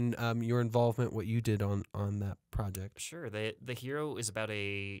 Yeah. And your involvement, what you did on that project. Sure. The hero is about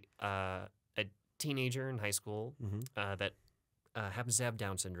a teenager in high school that happens to have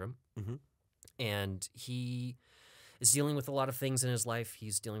Down syndrome. Mm-hmm. And he is dealing with a lot of things in his life.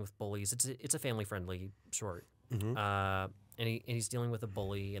 He's dealing with bullies. It's a family-friendly short. Mm-hmm. And he's dealing with a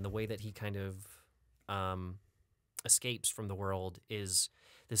bully, and the way that he kind of escapes from the world is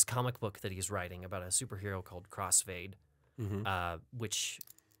this comic book that he's writing about a superhero called Crossfade, which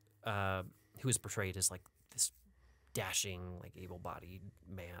who is portrayed as like this dashing, like able-bodied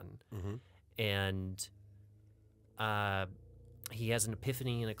man, and he has an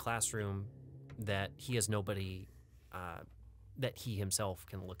epiphany in a classroom that he has nobody that he himself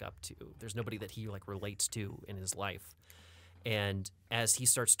can look up to. There's nobody that he like relates to in his life, and as he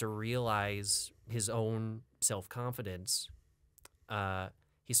starts to realize his own self-confidence,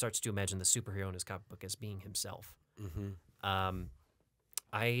 he starts to imagine the superhero in his comic book as being himself. Mm-hmm.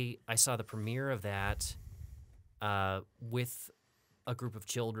 I saw the premiere of that with a group of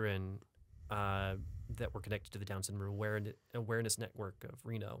children that were connected to the Down Syndrome Awareness Network of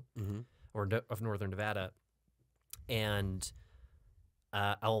Reno, or of Northern Nevada, and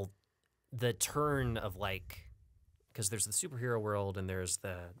the turn of like, because there's the superhero world and there's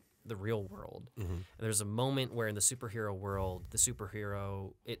the real world. And there's a moment where in the superhero world, the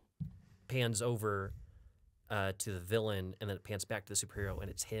superhero, it pans over to the villain, and then it pans back to the superhero, and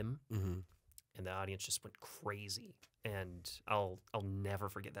it's him. And the audience just went crazy, and I'll never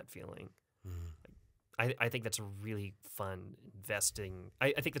forget that feeling. I think that's a really fun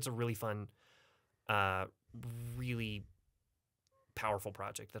I think that's a really fun, really powerful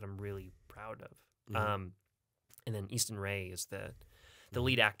project that I'm really proud of. And then Easton Ray is the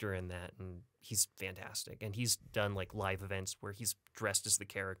lead actor in that, and he's fantastic. And he's done like live events where he's dressed as the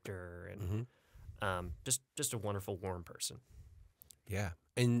character, and just a wonderful, warm person. Yeah,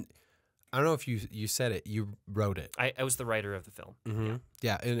 and I don't know if you said it. You wrote it. I was the writer of the film.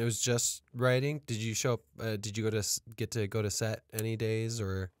 Yeah, and it was just writing. Did you show up? Did you get to go to set any days,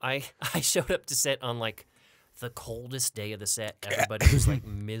 or? I showed up to set on like the coldest day of the set. Everybody was like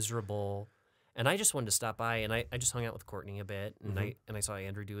miserable. And I just wanted to stop by, and I just hung out with Courtney a bit, and I saw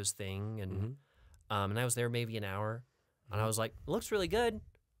Andrew do his thing, and and I was there maybe an hour, and I was like, it looks really good.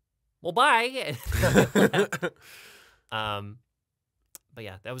 Well, bye. But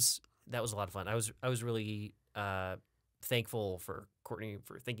yeah, that was a lot of fun. I was really thankful for Courtney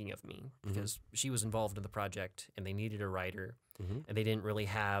for thinking of me, because she was involved in the project, and they needed a writer, and they didn't really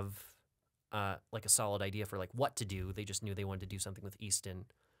have like a solid idea for like what to do. They just knew they wanted to do something with Easton.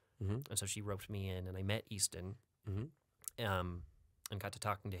 And so she roped me in, and I met Easton, and got to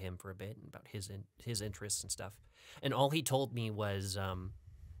talking to him for a bit about his interests and stuff. And all he told me was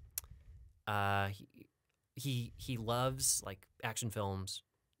he loves like action films,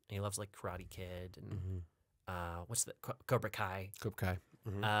 and he loves like Karate Kid and what's the Cobra Kai.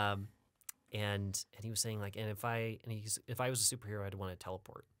 And he was saying like, and if I was a superhero, I'd want to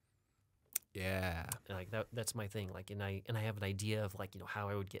teleport. Yeah, and like that's my thing. Like, and I have an idea of like, you know, how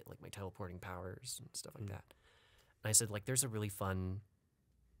I would get like my teleporting powers and stuff like that. And I said like, there's a really fun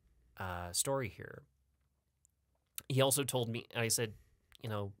story here. He also told me, and I said, you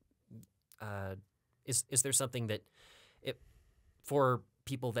know, is there something that for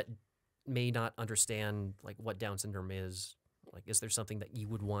people that may not understand like what Down syndrome is, like, is there something that you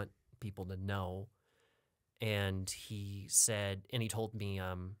would want people to know? And he said, and he told me,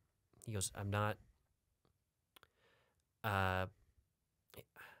 he goes, I'm not,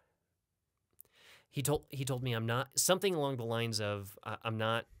 he told me I'm not, something along the lines of, I'm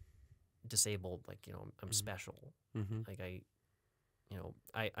not disabled, like, you know, I'm special. Like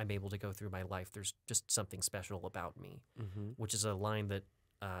I'm able to go through my life. There's just something special about me, which is a line that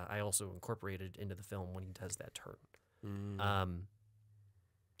I also incorporated into the film when he does that turn.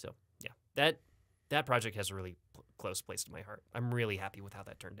 So yeah, that project has a really close place to my heart. I'm really happy with how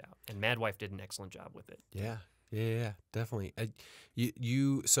that turned out, and Madwife did an excellent job with it. Yeah, definitely.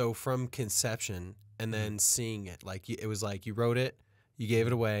 So from conception and then seeing it, like it was like you wrote it, you gave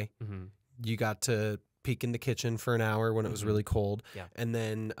it away, you got to peek in the kitchen for an hour when it was really cold, and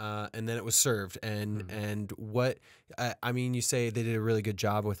then it was served. And what I mean, you say they did a really good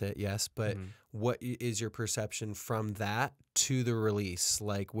job with it, yes, but what is your perception from that to the release?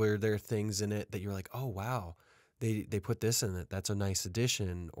 Like, were there things in it that you're like, oh wow, they put this in it, that's a nice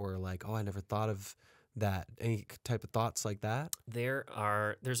addition, or like, oh, I never thought of that? Any type of thoughts like that? There's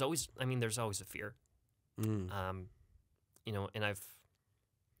always a fear. You know, and I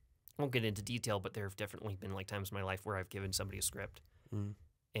won't get into detail, but there have definitely been like times in my life where I've given somebody a script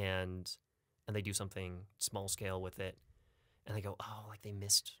and they do something small scale with it, and they go, oh, like they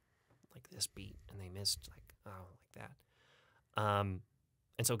missed like this beat, and they missed like, oh, like that. And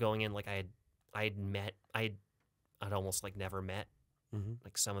so going in, like I'd almost like never met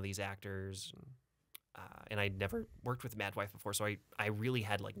like some of these actors, and I'd never worked with Madwife before, so I really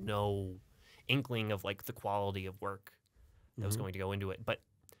had like no inkling of like the quality of work that was going to go into it. But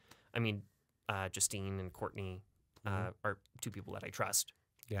I mean, Justine and Courtney are two people that I trust.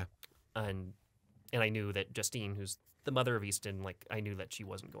 Yeah. And I knew that Justine, who's the mother of Easton, like I knew that she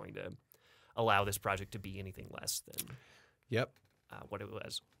wasn't going to allow this project to be anything less than what it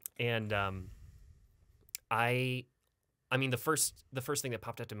was. And I mean, the first thing that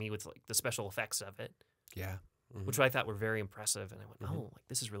popped out to me was like the special effects of it. Yeah. Which I thought were very impressive, and I went, oh, like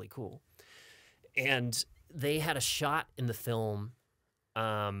this is really cool. And they had a shot in the film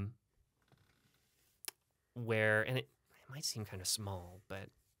where, and it might seem kind of small, but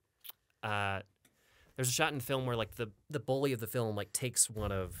there's a shot in the film where like the bully of the film like takes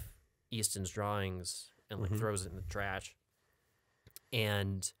one of Easton's drawings and like throws it in the trash,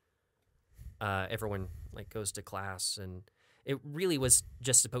 and everyone like goes to class, and it really was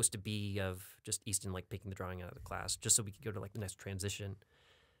just supposed to be of just Easton like picking the drawing out of the class just so we could go to like the next transition.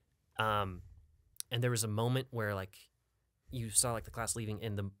 And there was a moment where like you saw like the class leaving,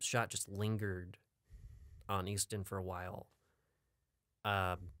 and the shot just lingered on Easton for a while.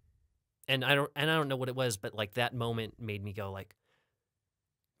 And I don't know what it was, but like that moment made me go like,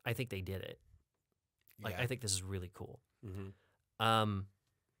 I think they did it. Like I think this is really cool.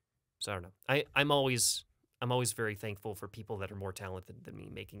 So I don't know. I'm always very thankful for people that are more talented than me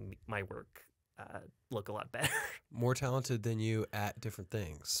making my work look a lot better. More talented than you at different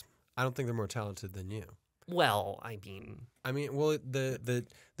things. I don't think they're more talented than you. Well, I mean, well, the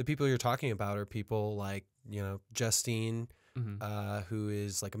people you're talking about are people like, you know, Justine, who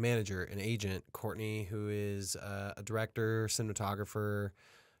is like a manager, an agent, Courtney, who is a director, cinematographer.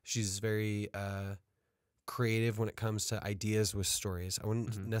 She's very creative when it comes to ideas with stories. I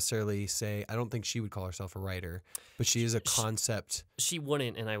wouldn't necessarily say, I don't think she would call herself a writer, but she is a concept. She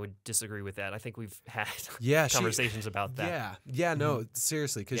wouldn't, and I would disagree with that. I think we've had conversations about that. Yeah, no,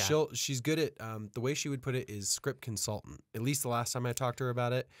 seriously, because she's good at, the way she would put it is script consultant. At least the last time I talked to her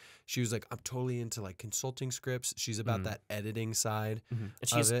about it, she was like, I'm totally into like consulting scripts. She's about that editing side and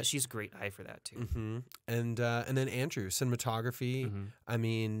she's a great eye for that too. And then Andrew, cinematography, I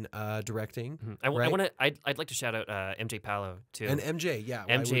mean, directing. I'd like to shout out MJ Palo too. And MJ, yeah.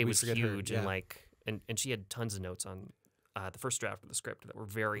 MJ was huge, and like, and she had tons of notes on the first draft of the script that were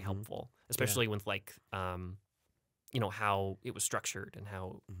very helpful, especially with like, you know, how it was structured and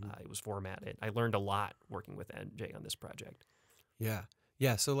how it was formatted. I learned a lot working with MJ on this project. Yeah.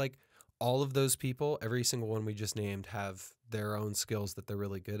 So like all of those people, every single one we just named, have their own skills that they're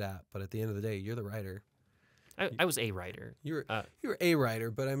really good at. But at the end of the day, you're the writer. I was a writer. You're a writer,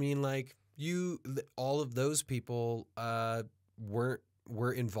 but I mean, like all of those people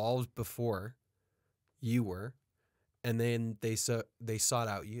were involved before you were, and then they sought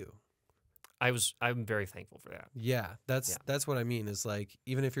out you. I'm very thankful for that. Yeah, that's what I mean. Is like,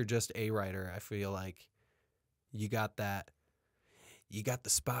 even if you're just a writer, I feel like you got that. You got the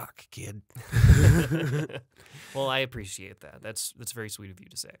Spock, kid. Well, I appreciate that. That's very sweet of you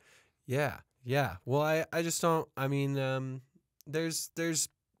to say. Yeah. Well, I just don't. I mean, I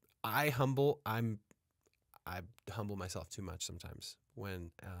humble myself too much sometimes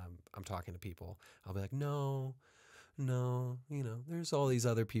when I'm talking to people. I'll be like, no, you know, there's all these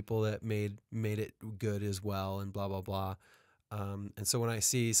other people that made it good as well, and blah blah blah. And so when I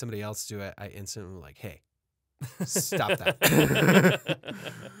see somebody else do it, I instantly am like, hey, stop that.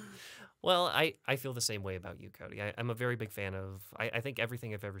 Well, I feel the same way about you, Cody. I'm a very big fan of, I think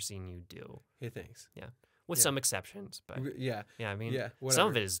everything I've ever seen you do. Hey, thanks. Yeah. With some exceptions, but yeah, I mean, whatever. Some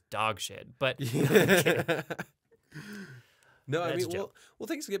of it is dog shit, but no, I mean, well,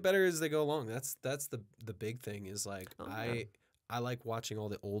 things get better as they go along. That's the big thing is like, I like watching all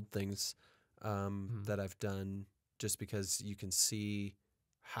the old things that I've done, just because you can see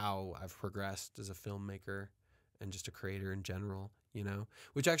how I've progressed as a filmmaker and just a creator in general, you know,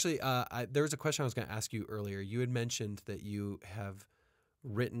 which actually, there was a question I was going to ask you earlier. You had mentioned that you have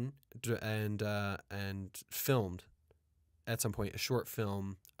written and filmed at some point a short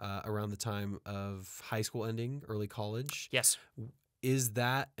film around the time of high school ending, early college. Yes. Is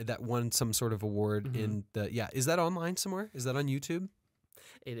that won some sort of award in the, is that online somewhere? Is that on YouTube?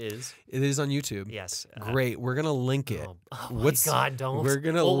 It is. It is on YouTube. Yes. Great. We're gonna link it. Oh my God! Don't. We're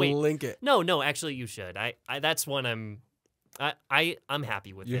gonna link it. No. Actually, you should. I that's one I'm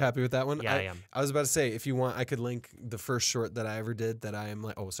happy with. You happy with that one? Yeah, I am. I was about to say, if you want, I could link the first short that I ever did. That I am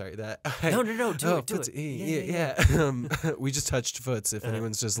like, oh, sorry, that. No. Do it. Yeah. We just touched foots. If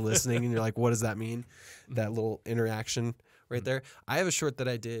anyone's just listening and you're like, what does that mean? That little interaction right there. I have a short that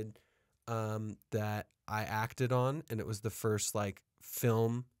I did that I acted on, and it was the first like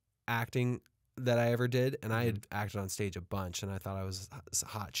film acting that I ever did, and I had acted on stage a bunch, and I thought I was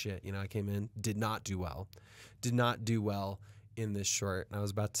hot shit. You know, I came in, did not do well in this short, and I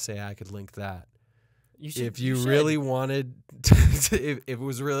was about to say I could link that. If you really wanted to, if it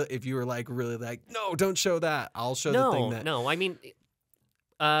was really, if you were like really like, no, don't show that, I'll show the thing that. No, I mean,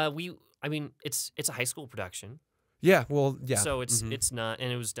 it's a high school production. Yeah, well, yeah. So it's not,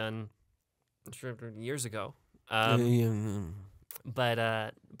 and it was done years ago. But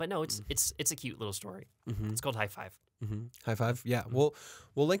no, it's a cute little story. It's called High Five. High Five. Yeah, we'll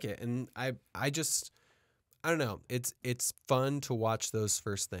link it, and I don't know. It's fun to watch those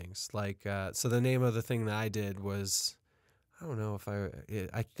first things. Like, so the name of the thing that I did was, I don't know if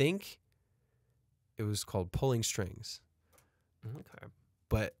I think it was called Pulling Strings. Okay.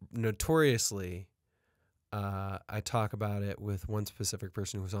 But notoriously, I talk about it with one specific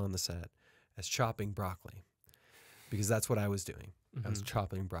person who was on the set as chopping broccoli, because that's what I was doing. I was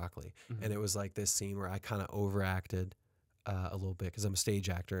chopping broccoli, and it was like this scene where I kind of overacted a little bit because I'm a stage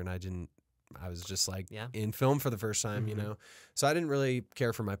actor, and I was just like in film for the first time, you know? So I didn't really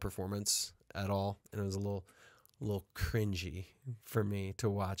care for my performance at all. And it was a little cringy for me to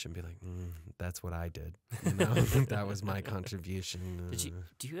watch and be like, that's what I did. You know, that was my contribution.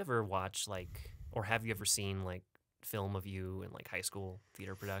 Do you ever watch or have you ever seen film of you in high school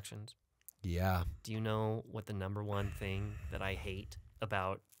theater productions? Yeah. Do you know what the number one thing that I hate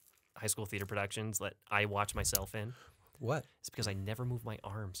about high school theater productions that I watch myself in? What? It's because I never move my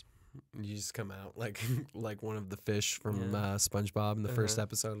arms. You just come out like one of the fish from SpongeBob in the first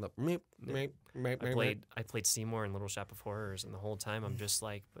episode. Like, I played Seymour in Little Shop of Horrors, and the whole time I'm just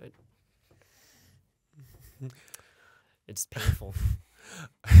like, but it's painful.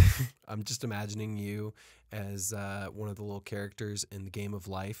 I'm just imagining you as one of the little characters in the Game of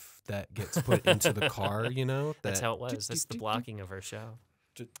Life that gets put into the car, you know? That's how it was. That's the blocking of our show.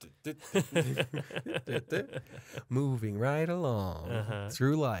 Moving right along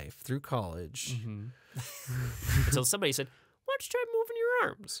through life, through college. Until somebody said, why don't you try moving your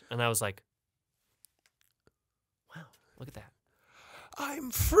arms? And I was like, wow, look at that.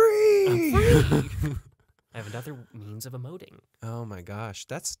 I'm free. I have another means of emoting. Oh my gosh,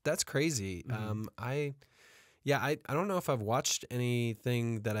 that's crazy. I don't know if I've watched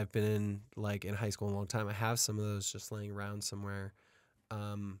anything that I've been in high school in a long time. I have some of those just laying around somewhere.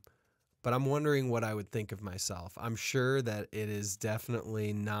 But I'm wondering what I would think of myself. I'm sure that it is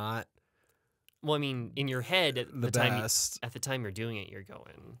definitely not. Well, I mean, in your head at the time you're doing it, you're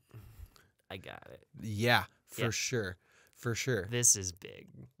going, I got it. Yeah, for sure. For sure. This is big.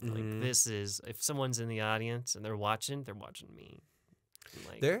 This is, if someone's in the audience and they're watching me.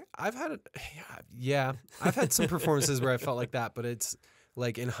 I've had some performances where I felt like that, but it's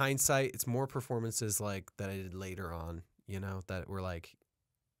in hindsight, it's more performances that I did later on, you know, that were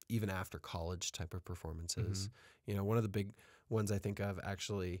even after college type of performances. You know, one of the big ones I think of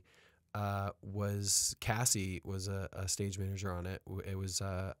actually was Cassie was a stage manager on it. It was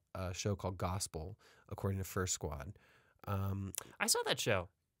a show called Gospel, according to First Squad. I saw that show.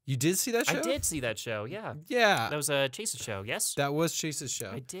 You did see that show? I did see that show, yeah. Yeah. That was Chase's show, yes? That was Chase's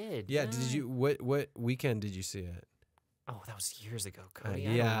show. I did. Yeah, did you what weekend did you see it? Oh, that was years ago, Cody.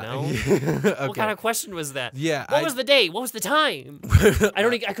 Yeah. I don't know. Okay. What kind of question was that? Yeah. What was the date? What was the time?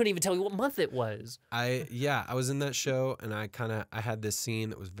 I couldn't even tell you what month it was. I was in that show, and I had this scene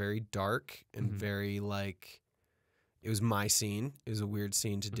that was very dark and very it was my scene. It was a weird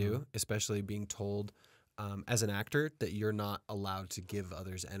scene to do, especially being told as an actor that you're not allowed to give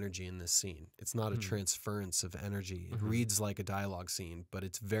others energy in this scene. It's not a transference of energy. It reads like a dialogue scene, but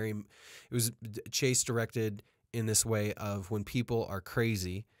it was Chase directed in this way of when people are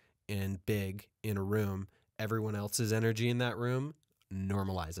crazy and big in a room, everyone else's energy in that room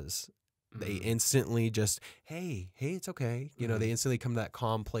normalizes. They instantly just, hey, it's okay. You know, they instantly come to that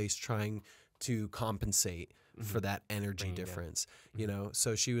calm place trying to compensate for that energy difference, you know?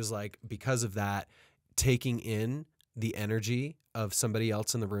 So she was like, because of that, taking in the energy of somebody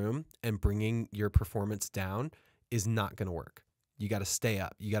else in the room and bringing your performance down is not going to work. You got to stay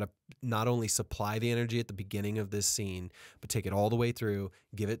up. You got to not only supply the energy at the beginning of this scene, but take it all the way through,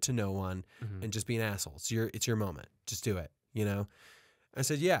 give it to no one, and just be an asshole. It's your moment. Just do it, you know? I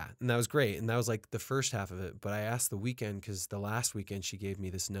said, yeah. And that was great. And that was like the first half of it. But I asked the weekend because the last weekend she gave me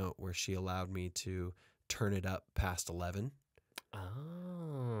this note where she allowed me to turn it up past 11.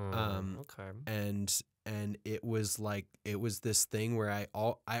 Oh, okay. And it was like, it was this thing where I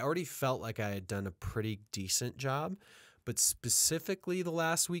already felt like I had done a pretty decent job. But specifically the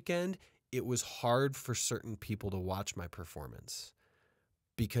last weekend, it was hard for certain people to watch my performance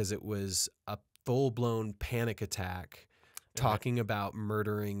because it was a full-blown panic attack talking about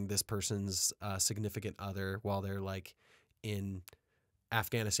murdering this person's significant other while they're like in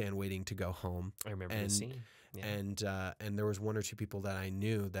Afghanistan waiting to go home. I remember the scene. Yeah. And there was one or two people that I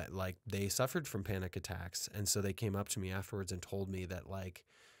knew that like they suffered from panic attacks, and so they came up to me afterwards and told me that like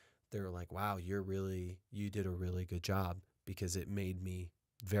they were like, "Wow, you did a really good job," because it made me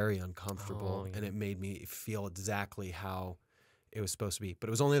very uncomfortable and it made me feel exactly how it was supposed to be. But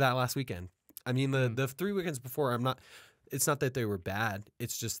it was only that last weekend. I mean, the 3 weekends before, it's not that they were bad.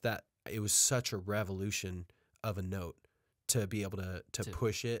 It's just that it was such a revolution of a note to be able to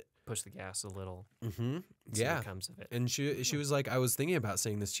push it. Push the gas a little. Mm-hmm. See what comes of it. And she was like, I was thinking about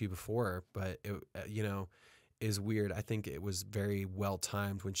saying this to you before, but it, is weird. I think it was very well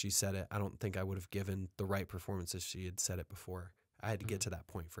timed when she said it. I don't think I would have given the right performance if she had said it before. I had to get to that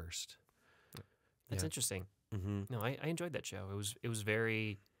point first. That's interesting. Mm-hmm. No, I enjoyed that show. It was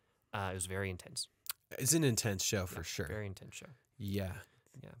very intense. It's an intense show for sure. Very intense show. Yeah.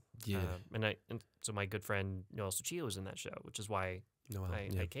 Yeah. And so my good friend Noel Suchio was in that show, which is why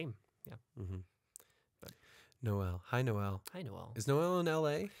I came. Yeah. Mm-hmm. But Noel. Hi, Noel. Hi, Noel. Is Noel in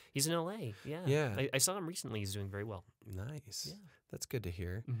LA? He's in LA. Yeah. Yeah. I saw him recently. He's doing very well. Nice. Yeah. That's good to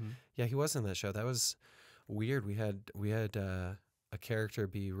hear. Mm-hmm. Yeah, he was in that show. That was weird. We had a character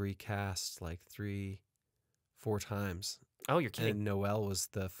be recast like 3-4 times. Oh, you're kidding. And Noel was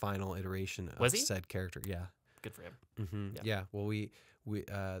the final iteration of said character. Yeah. Good for him. Mm-hmm. Yeah. Well,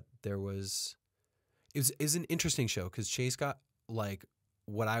 there was, it was an interesting show because Chase got like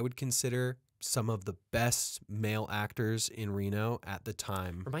what I would consider some of the best male actors in Reno at the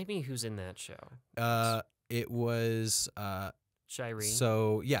time. Remind me who's in that show. It was Shirey.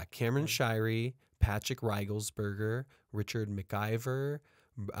 So yeah, Cameron Shirey, Patrick Reigelsberger, Richard McIver,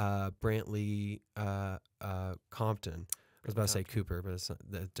 Brantley Compton. I was about to say Cooper, but it's a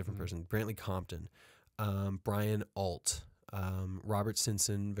different person. Brantley Compton, Brian Alt, Robert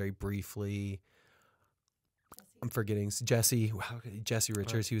Simpson, very briefly. I'm forgetting Jesse. Wow, Jesse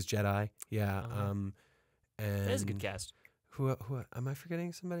Richards. He was Jedi. Yeah. And that is a good cast. Who am I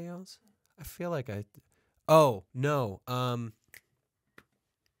forgetting? Somebody else? I feel like I. Oh no.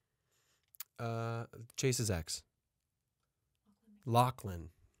 Chase's ex. Lachlan.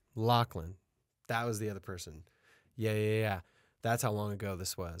 That was the other person. Yeah. That's how long ago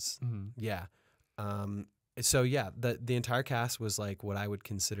this was. Mm-hmm. Yeah. So yeah, the entire cast was like what I would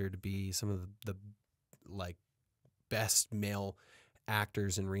consider to be some of the like best male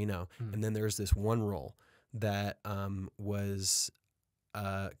actors in Reno. Mm-hmm. And then there was this one role that was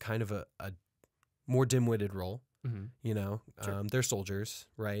kind of a more dim-witted role. Mm-hmm. Sure. They're soldiers,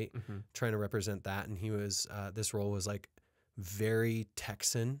 right? Mm-hmm. Trying to represent that. And he was, this role was like very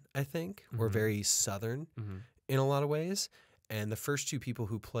Texan, I think, or very Southern in a lot of ways. And the first two people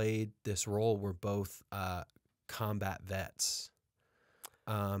who played this role were both combat vets.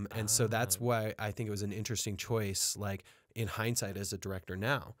 And so that's why I think it was an interesting choice, like in hindsight as a director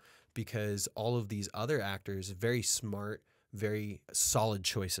now, because all of these other actors, very smart, very solid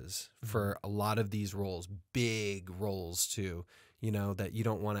choices for a lot of these roles, big roles too, that you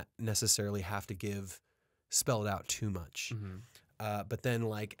don't want to necessarily have to spell it out too much. But then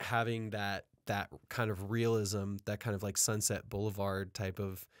like having that kind of realism, that kind of like Sunset Boulevard type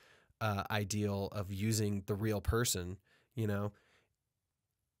of ideal of using the real person,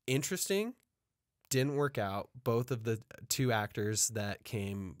 interesting, didn't work out. Both of the two actors that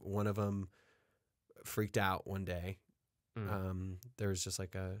came, one of them freaked out one day. There was just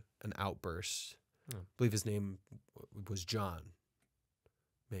like an outburst. I believe his name was John,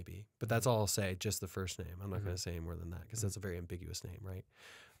 maybe. But that's all I'll say, just the first name. I'm not going to say any more than that because that's a very ambiguous name, right?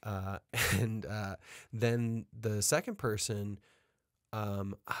 And then the second person, I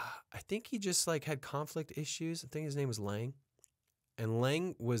think he just like had conflict issues. I think his name was Lang. And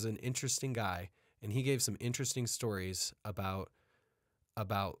Lang was an interesting guy, and he gave some interesting stories about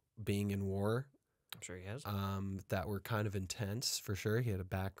being in war. I'm sure he has. That were kind of intense for sure. He had a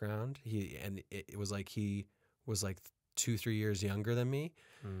background. It was like he was like 2-3 years younger than me.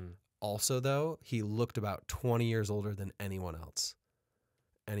 Also, though, he looked about 20 years older than anyone else.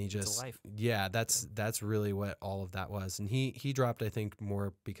 And he just, that's really what all of that was. And he dropped, I think,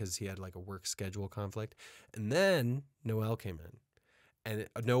 more because he had like a work schedule conflict. And then Noel came in.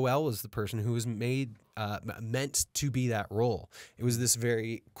 Noelle was the person who was meant to be that role. It was this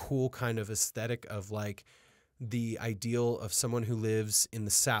very cool kind of aesthetic of like the ideal of someone who lives in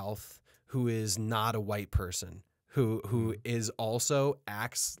the South who is not a white person, who is also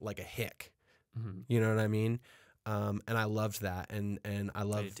acts like a hick. You know what I mean? And I loved that, and I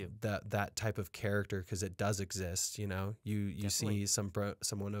love that type of character because it does exist. You know, you see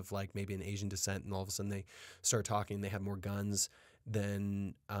someone of like maybe an Asian descent, and all of a sudden they start talking, they have more guns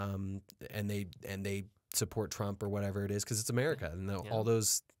than and they support Trump or whatever it is because it's America, and all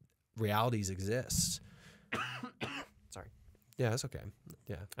those realities exist. Sorry. Yeah, it's okay.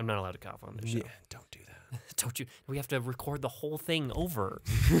 Yeah, I'm not allowed to cough on this show. Yeah, don't do that. Don't you? We have to record the whole thing over.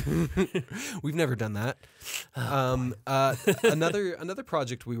 We've never done that. Another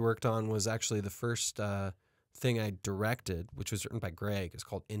project we worked on was actually the first thing I directed, which was written by Greg. It's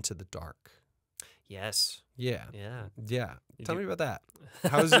called Into the Dark. Yes. Yeah. Yeah. Tell me about that.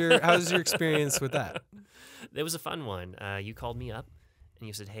 How's your experience with that? It was a fun one. You called me up and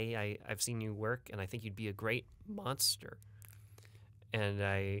you said, "Hey, I've seen you work, and I think you'd be a great monster." And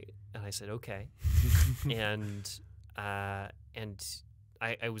I said, "Okay." and I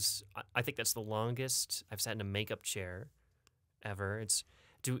think that's the longest I've sat in a makeup chair ever.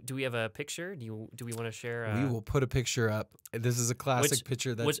 Do we have a picture? Do we want to share? We will put a picture up. This is a classic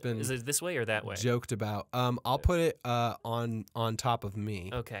picture that's been. Is it this way or that way? Joked about. I'll put it on top of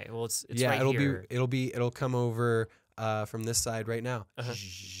me. Okay. Well, it's right here. It'll come over from this side right now.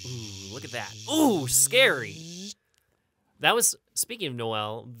 Ooh, look at that. Ooh, scary. That was, speaking of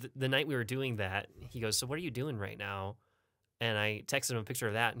Noelle, the night we were doing that, he goes, "So what are you doing right now?" And I texted him a picture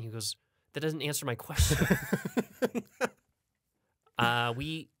of that, and he goes, "That doesn't answer my question."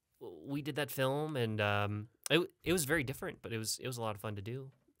 We did that film, and it was very different, but it was a lot of fun to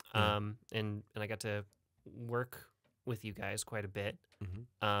do. And I got to work with you guys quite a bit.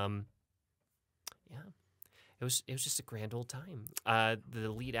 Yeah. It was just a grand old time.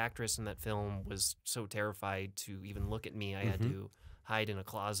 The lead actress in that film was so terrified to even look at me. I had to hide in a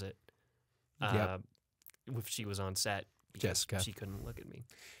closet if she was on set because Jessica. She couldn't look at me.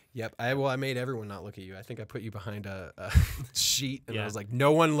 Yep. I made everyone not look at you. I think I put you behind a sheet, and I was like,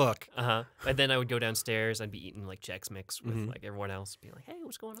 "No one look." And then I would go downstairs. I'd be eating like Chex Mix with like everyone else, being like, "Hey,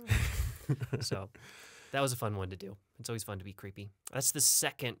 what's going on?" So that was a fun one to do. It's always fun to be creepy. That's the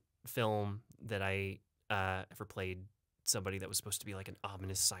second film that I ever played somebody that was supposed to be like an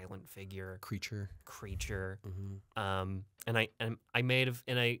ominous silent figure creature. And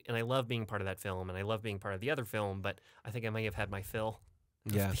I love being part of that film, and I love being part of the other film, but I think I may have had my fill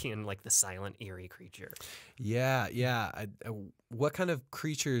of being like the silent eerie creature. What kind of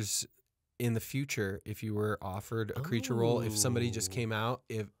creatures in the future, if you were offered a creature role, if somebody just came out,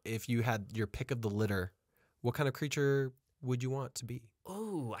 if you had your pick of the litter, what kind of creature would you want to be?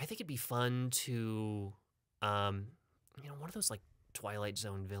 Oh, I think it'd be fun to, one of those like Twilight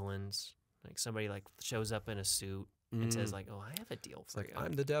Zone villains, like somebody like shows up in a suit and says like, "Oh, I have a deal for you.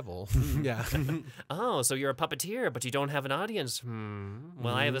 I'm the devil." Yeah. Oh, so you're a puppeteer, but you don't have an audience.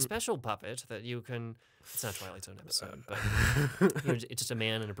 Well, I have a special puppet that you can. It's not a Twilight Zone episode, but it's just a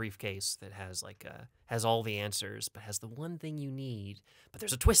man in a briefcase that has like has all the answers, but has the one thing you need. But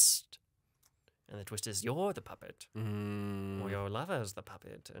there's a twist. And the twist is you're the puppet, or your lover's the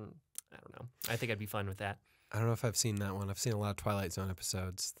puppet, and I don't know. I think I'd be fun with that. I don't know if I've seen that one. I've seen a lot of Twilight Zone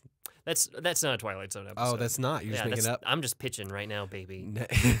episodes. That's not a Twilight Zone episode. Oh, that's not. You're just making it up. I'm just pitching right now, baby.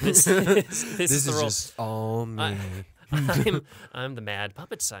 This is just all me. I'm the mad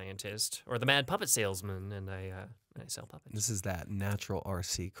puppet scientist, or the mad puppet salesman, and I sell puppets. This is that natural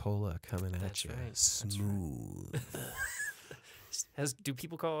RC cola coming at you, right. smooth. Do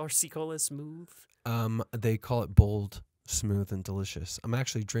people call RC cola smooth? They call it bold, smooth, and delicious. I'm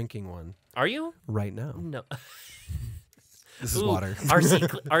actually drinking one. Are you? Right now. No. This is water.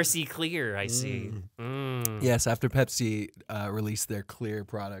 RC Clear, I see. Yes, after Pepsi released their clear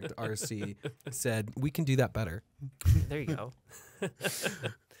product, RC said, "We can do that better." There you go.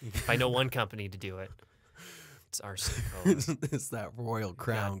 If I know one company to do it, it's RC Cola. It's that Royal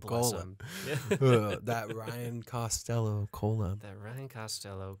Crown Cola. Yeah. That Ryan Costello Cola. That Ryan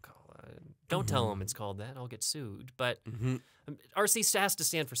Costello Cola. Don't tell them it's called that. I'll get sued. But RC has to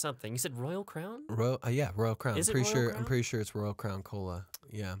stand for something. You said Royal Crown? Yeah, Royal Crown. Is it Royal Crown? I'm pretty sure it's Royal Crown Cola.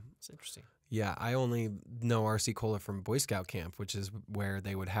 Yeah. It's interesting. Yeah, I only know RC Cola from Boy Scout camp, which is where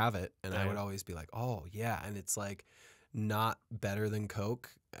they would have it. And I would always be like, "Oh, yeah." And it's like not better than Coke.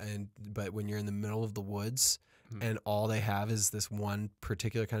 But when you're in the middle of the woods and all they have is this one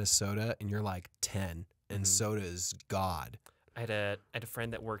particular kind of soda, and you're like 10, and soda is God. I had a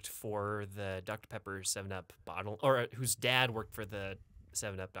friend that worked for the Dr. Pepper 7-Up bottle, or whose dad worked for the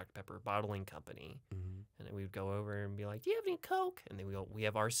 7-Up Dr. Pepper bottling company. Mm-hmm. And then we would go over and be like, do you have any Coke? And they would go, we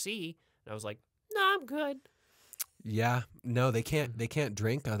have RC. And I was like, no, I'm good. Yeah, no, they can't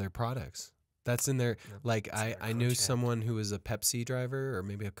drink other products. That's in their, like, I knew someone who was a Pepsi driver or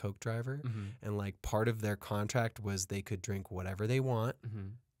maybe a Coke driver, and like part of their contract was they could drink whatever they want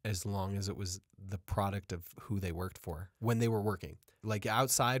as long as it was the product of who they worked for when they were working. Like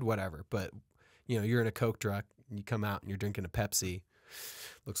outside, whatever. But, you know, you're in a Coke truck and you come out and you're drinking a Pepsi.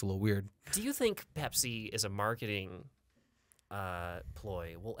 Looks a little weird. Do you think Pepsi as a marketing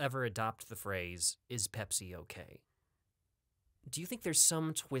ploy will ever adopt the phrase, is Pepsi okay? Do you think there's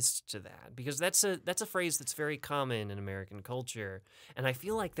some twist to that? Because that's a phrase that's very common in American culture, and I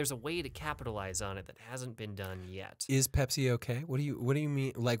feel like there's a way to capitalize on it that hasn't been done yet. Is Pepsi okay? What do you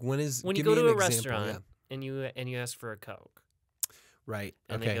mean? Like when you go to a restaurant and you ask for a Coke, right?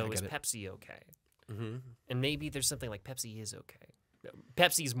 And they go, "Is Pepsi okay?" And maybe there's something like Pepsi is okay.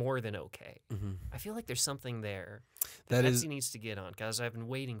 Pepsi's more than okay. I feel like there's something there that Pepsi needs to get on because I've been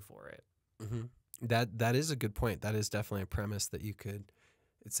waiting for it. That is a good point. That is definitely a premise that you could.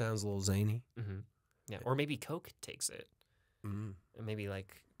 It sounds a little zany. Yeah, or maybe Coke takes it, and maybe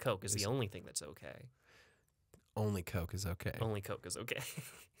like Coke is the only thing that's okay. Only Coke is okay. Only Coke is okay.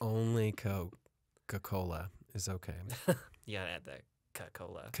 Only Coca-Cola is okay. Yeah, add that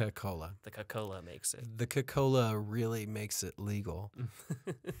Coca-Cola. Coca-Cola. The Coca-Cola makes it. The Coca-Cola really makes it legal.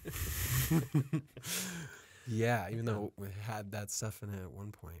 Yeah, even though we had that stuff in it at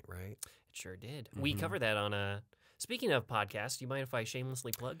one point, right? It sure did. We covered that on a... Speaking of podcasts, do you mind if I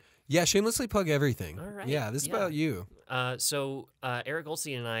shamelessly plug? Yeah, shamelessly plug everything. All right. Yeah, this is about you. So Eric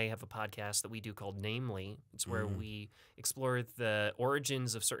Goldstein and I have a podcast that we do called Namely. It's where we explore the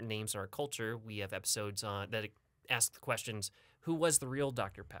origins of certain names in our culture. We have episodes on that ask the questions, who was the real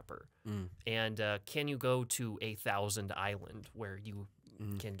Dr. Pepper? And can you go to 1,000 Island where you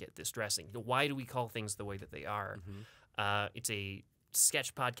can get this dressing? Why do we call things the way that they are? It's a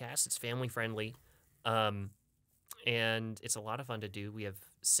sketch podcast. It's family friendly. And it's a lot of fun to do. We have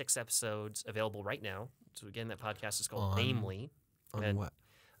 6 episodes available right now. So again, that podcast is called Namely. On what?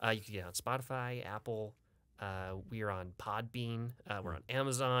 You can get it on Spotify, Apple. We are on Podbean. We're on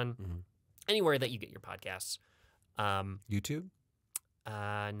Amazon. Anywhere that you get your podcasts. YouTube?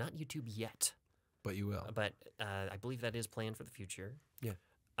 Not YouTube yet. But you will. But I believe that is planned for the future. Yeah.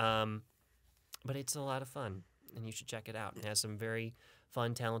 But it's a lot of fun, and you should check it out. It has some very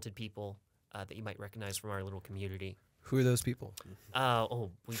fun, talented people that you might recognize from our little community. Who are those people?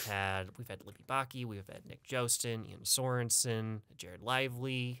 We've had Libby Baki, we've had Nick Jostin, Ian Sorensen, Jared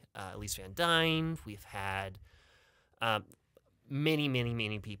Lively, Elise Van Dyne. We've had many, many,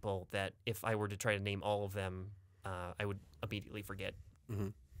 many people that if I were to try to name all of them, I would immediately forget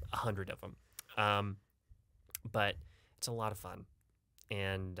 100 of them. But it's a lot of fun,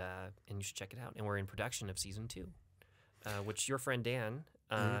 and you should check it out. And we're in production of season 2, which your friend Dan,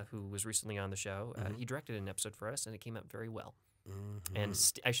 who was recently on the show, he directed an episode for us, and it came out very well. And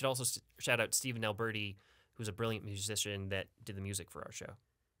I should also shout out Stephen Alberti, who's a brilliant musician that did the music for our show,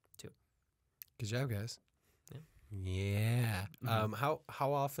 too. Good job, guys. Yeah. How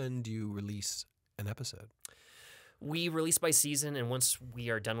often do you release an episode? We release by season, and once we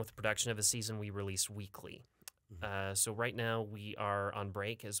are done with the production of a season, we release weekly. So right now we are on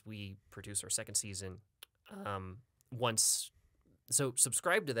break as we produce our 2nd season. So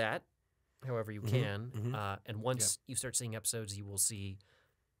subscribe to that, however you can, and once you start seeing episodes, you will see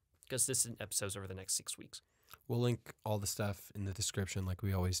consistent episodes over the next 6 weeks. We'll link all the stuff in the description like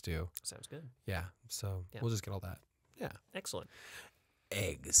we always do. Sounds good. Yeah, so we'll just get all that. Yeah. Excellent.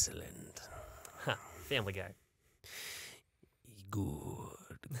 Excellent. Family Guy. Good.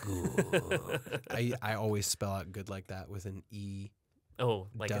 I always spell out good like that with an E. Oh,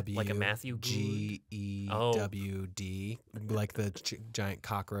 like a Matthew G-E-W-D, like the giant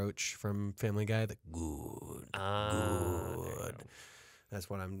cockroach from Family Guy. The good. That's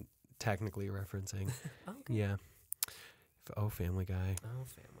what I'm technically referencing. Okay. Yeah. Family Guy. Oh,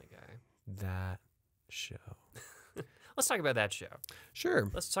 Family Guy. That show. Let's talk about that show.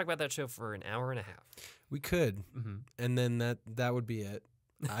 Sure. Let's talk about that show for an hour and a half. We could, and then that would be it.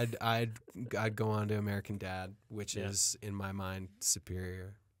 I'd go on to American Dad, which is in my mind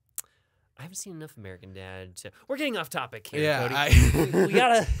superior. I haven't seen enough American Dad. We're getting off topic here, yeah, Cody. We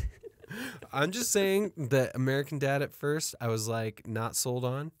gotta. I'm just saying that American Dad at first I was like not sold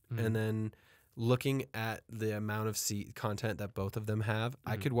on, and then looking at the amount of content that both of them have,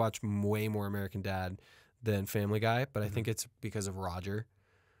 I could watch way more American Dad than Family Guy, but I think it's because of Roger,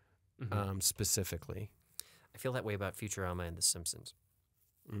 specifically. I feel that way about Futurama and The Simpsons.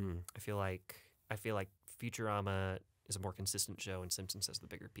 I feel like Futurama is a more consistent show, and Simpsons has the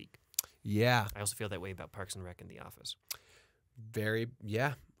bigger peak. Yeah. I also feel that way about Parks and Rec and The Office.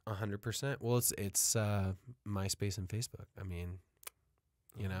 100%. Well, it's MySpace and Facebook. I mean,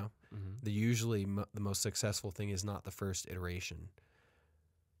 you know, the usually the most successful thing is not the first iteration.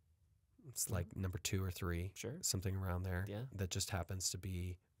 It's like number 2 or 3, Sure, something around there. Yeah. That just happens to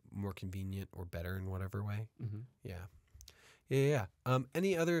be more convenient or better in whatever way. Yeah.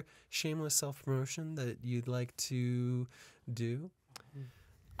 Any other shameless self-promotion that you'd like to do?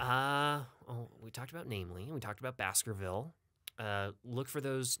 We talked about Namely, and we talked about Baskerville. Look for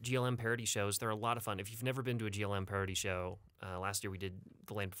those GLM parody shows. They're a lot of fun. If you've never been to a GLM parody show, last year we did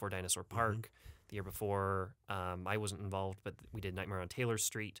The Land Before Dinosaur Park. The year before, I wasn't involved, but we did Nightmare on Taylor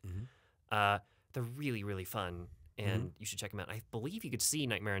Street. They're really, really fun, and you should check them out. I believe you could see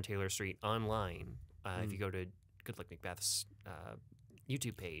Nightmare on Taylor Street online if you go to Goodluck Macbeth's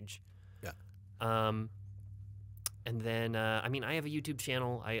YouTube page. Yeah. And then, I have a YouTube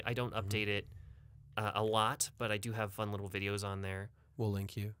channel. I don't update it a lot, but I do have fun little videos on there. We'll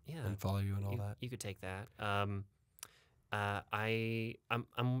link you and follow you and all that. You could take that. I'm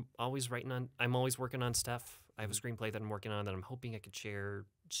always I'm always working on stuff. I have a screenplay that I'm working on that I'm hoping I could share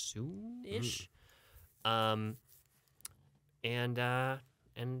soon-ish. And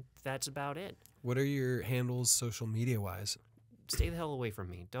that's about it. What are your handles social media-wise? Stay the hell away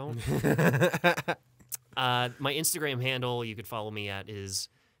from me. Don't. My Instagram handle you could follow me at is,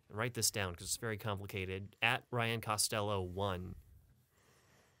 write this down because it's very complicated, at Ryan Costello 1.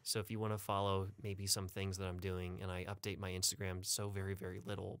 So if you want to follow maybe some things that I'm doing, and I update my Instagram so very, very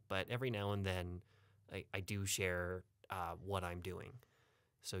little, but every now and then I do share what I'm doing.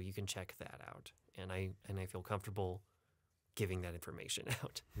 So you can check that out. And I feel comfortable giving that information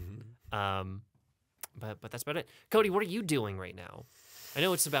out. But that's about it. Cody, what are you doing right now? I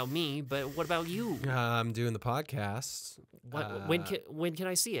know it's about me, but what about you? I'm doing the podcast. When can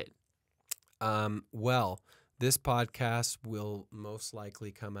I see it? Well, this podcast will most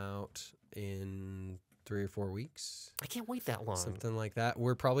likely come out in 3 or 4 weeks. I can't wait that long. Something like that.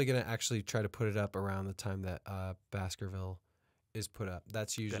 We're probably going to actually try to put it up around the time that Baskerville is put up.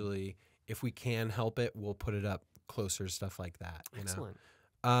 That's usually, if we can help it, we'll put it up closer to stuff like that. Excellent.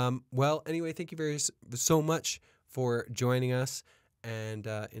 Well, anyway, thank you so much for joining us. And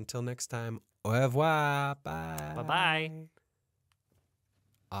until next time, au revoir. Bye. Bye-bye.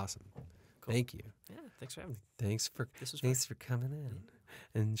 Awesome. Cool. Thank you. Yeah, thanks for having me. Thanks for coming in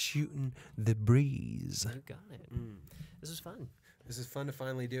Yeah. and shooting the breeze. You got it. This is fun. This is fun to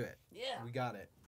finally do it. Yeah. We got it.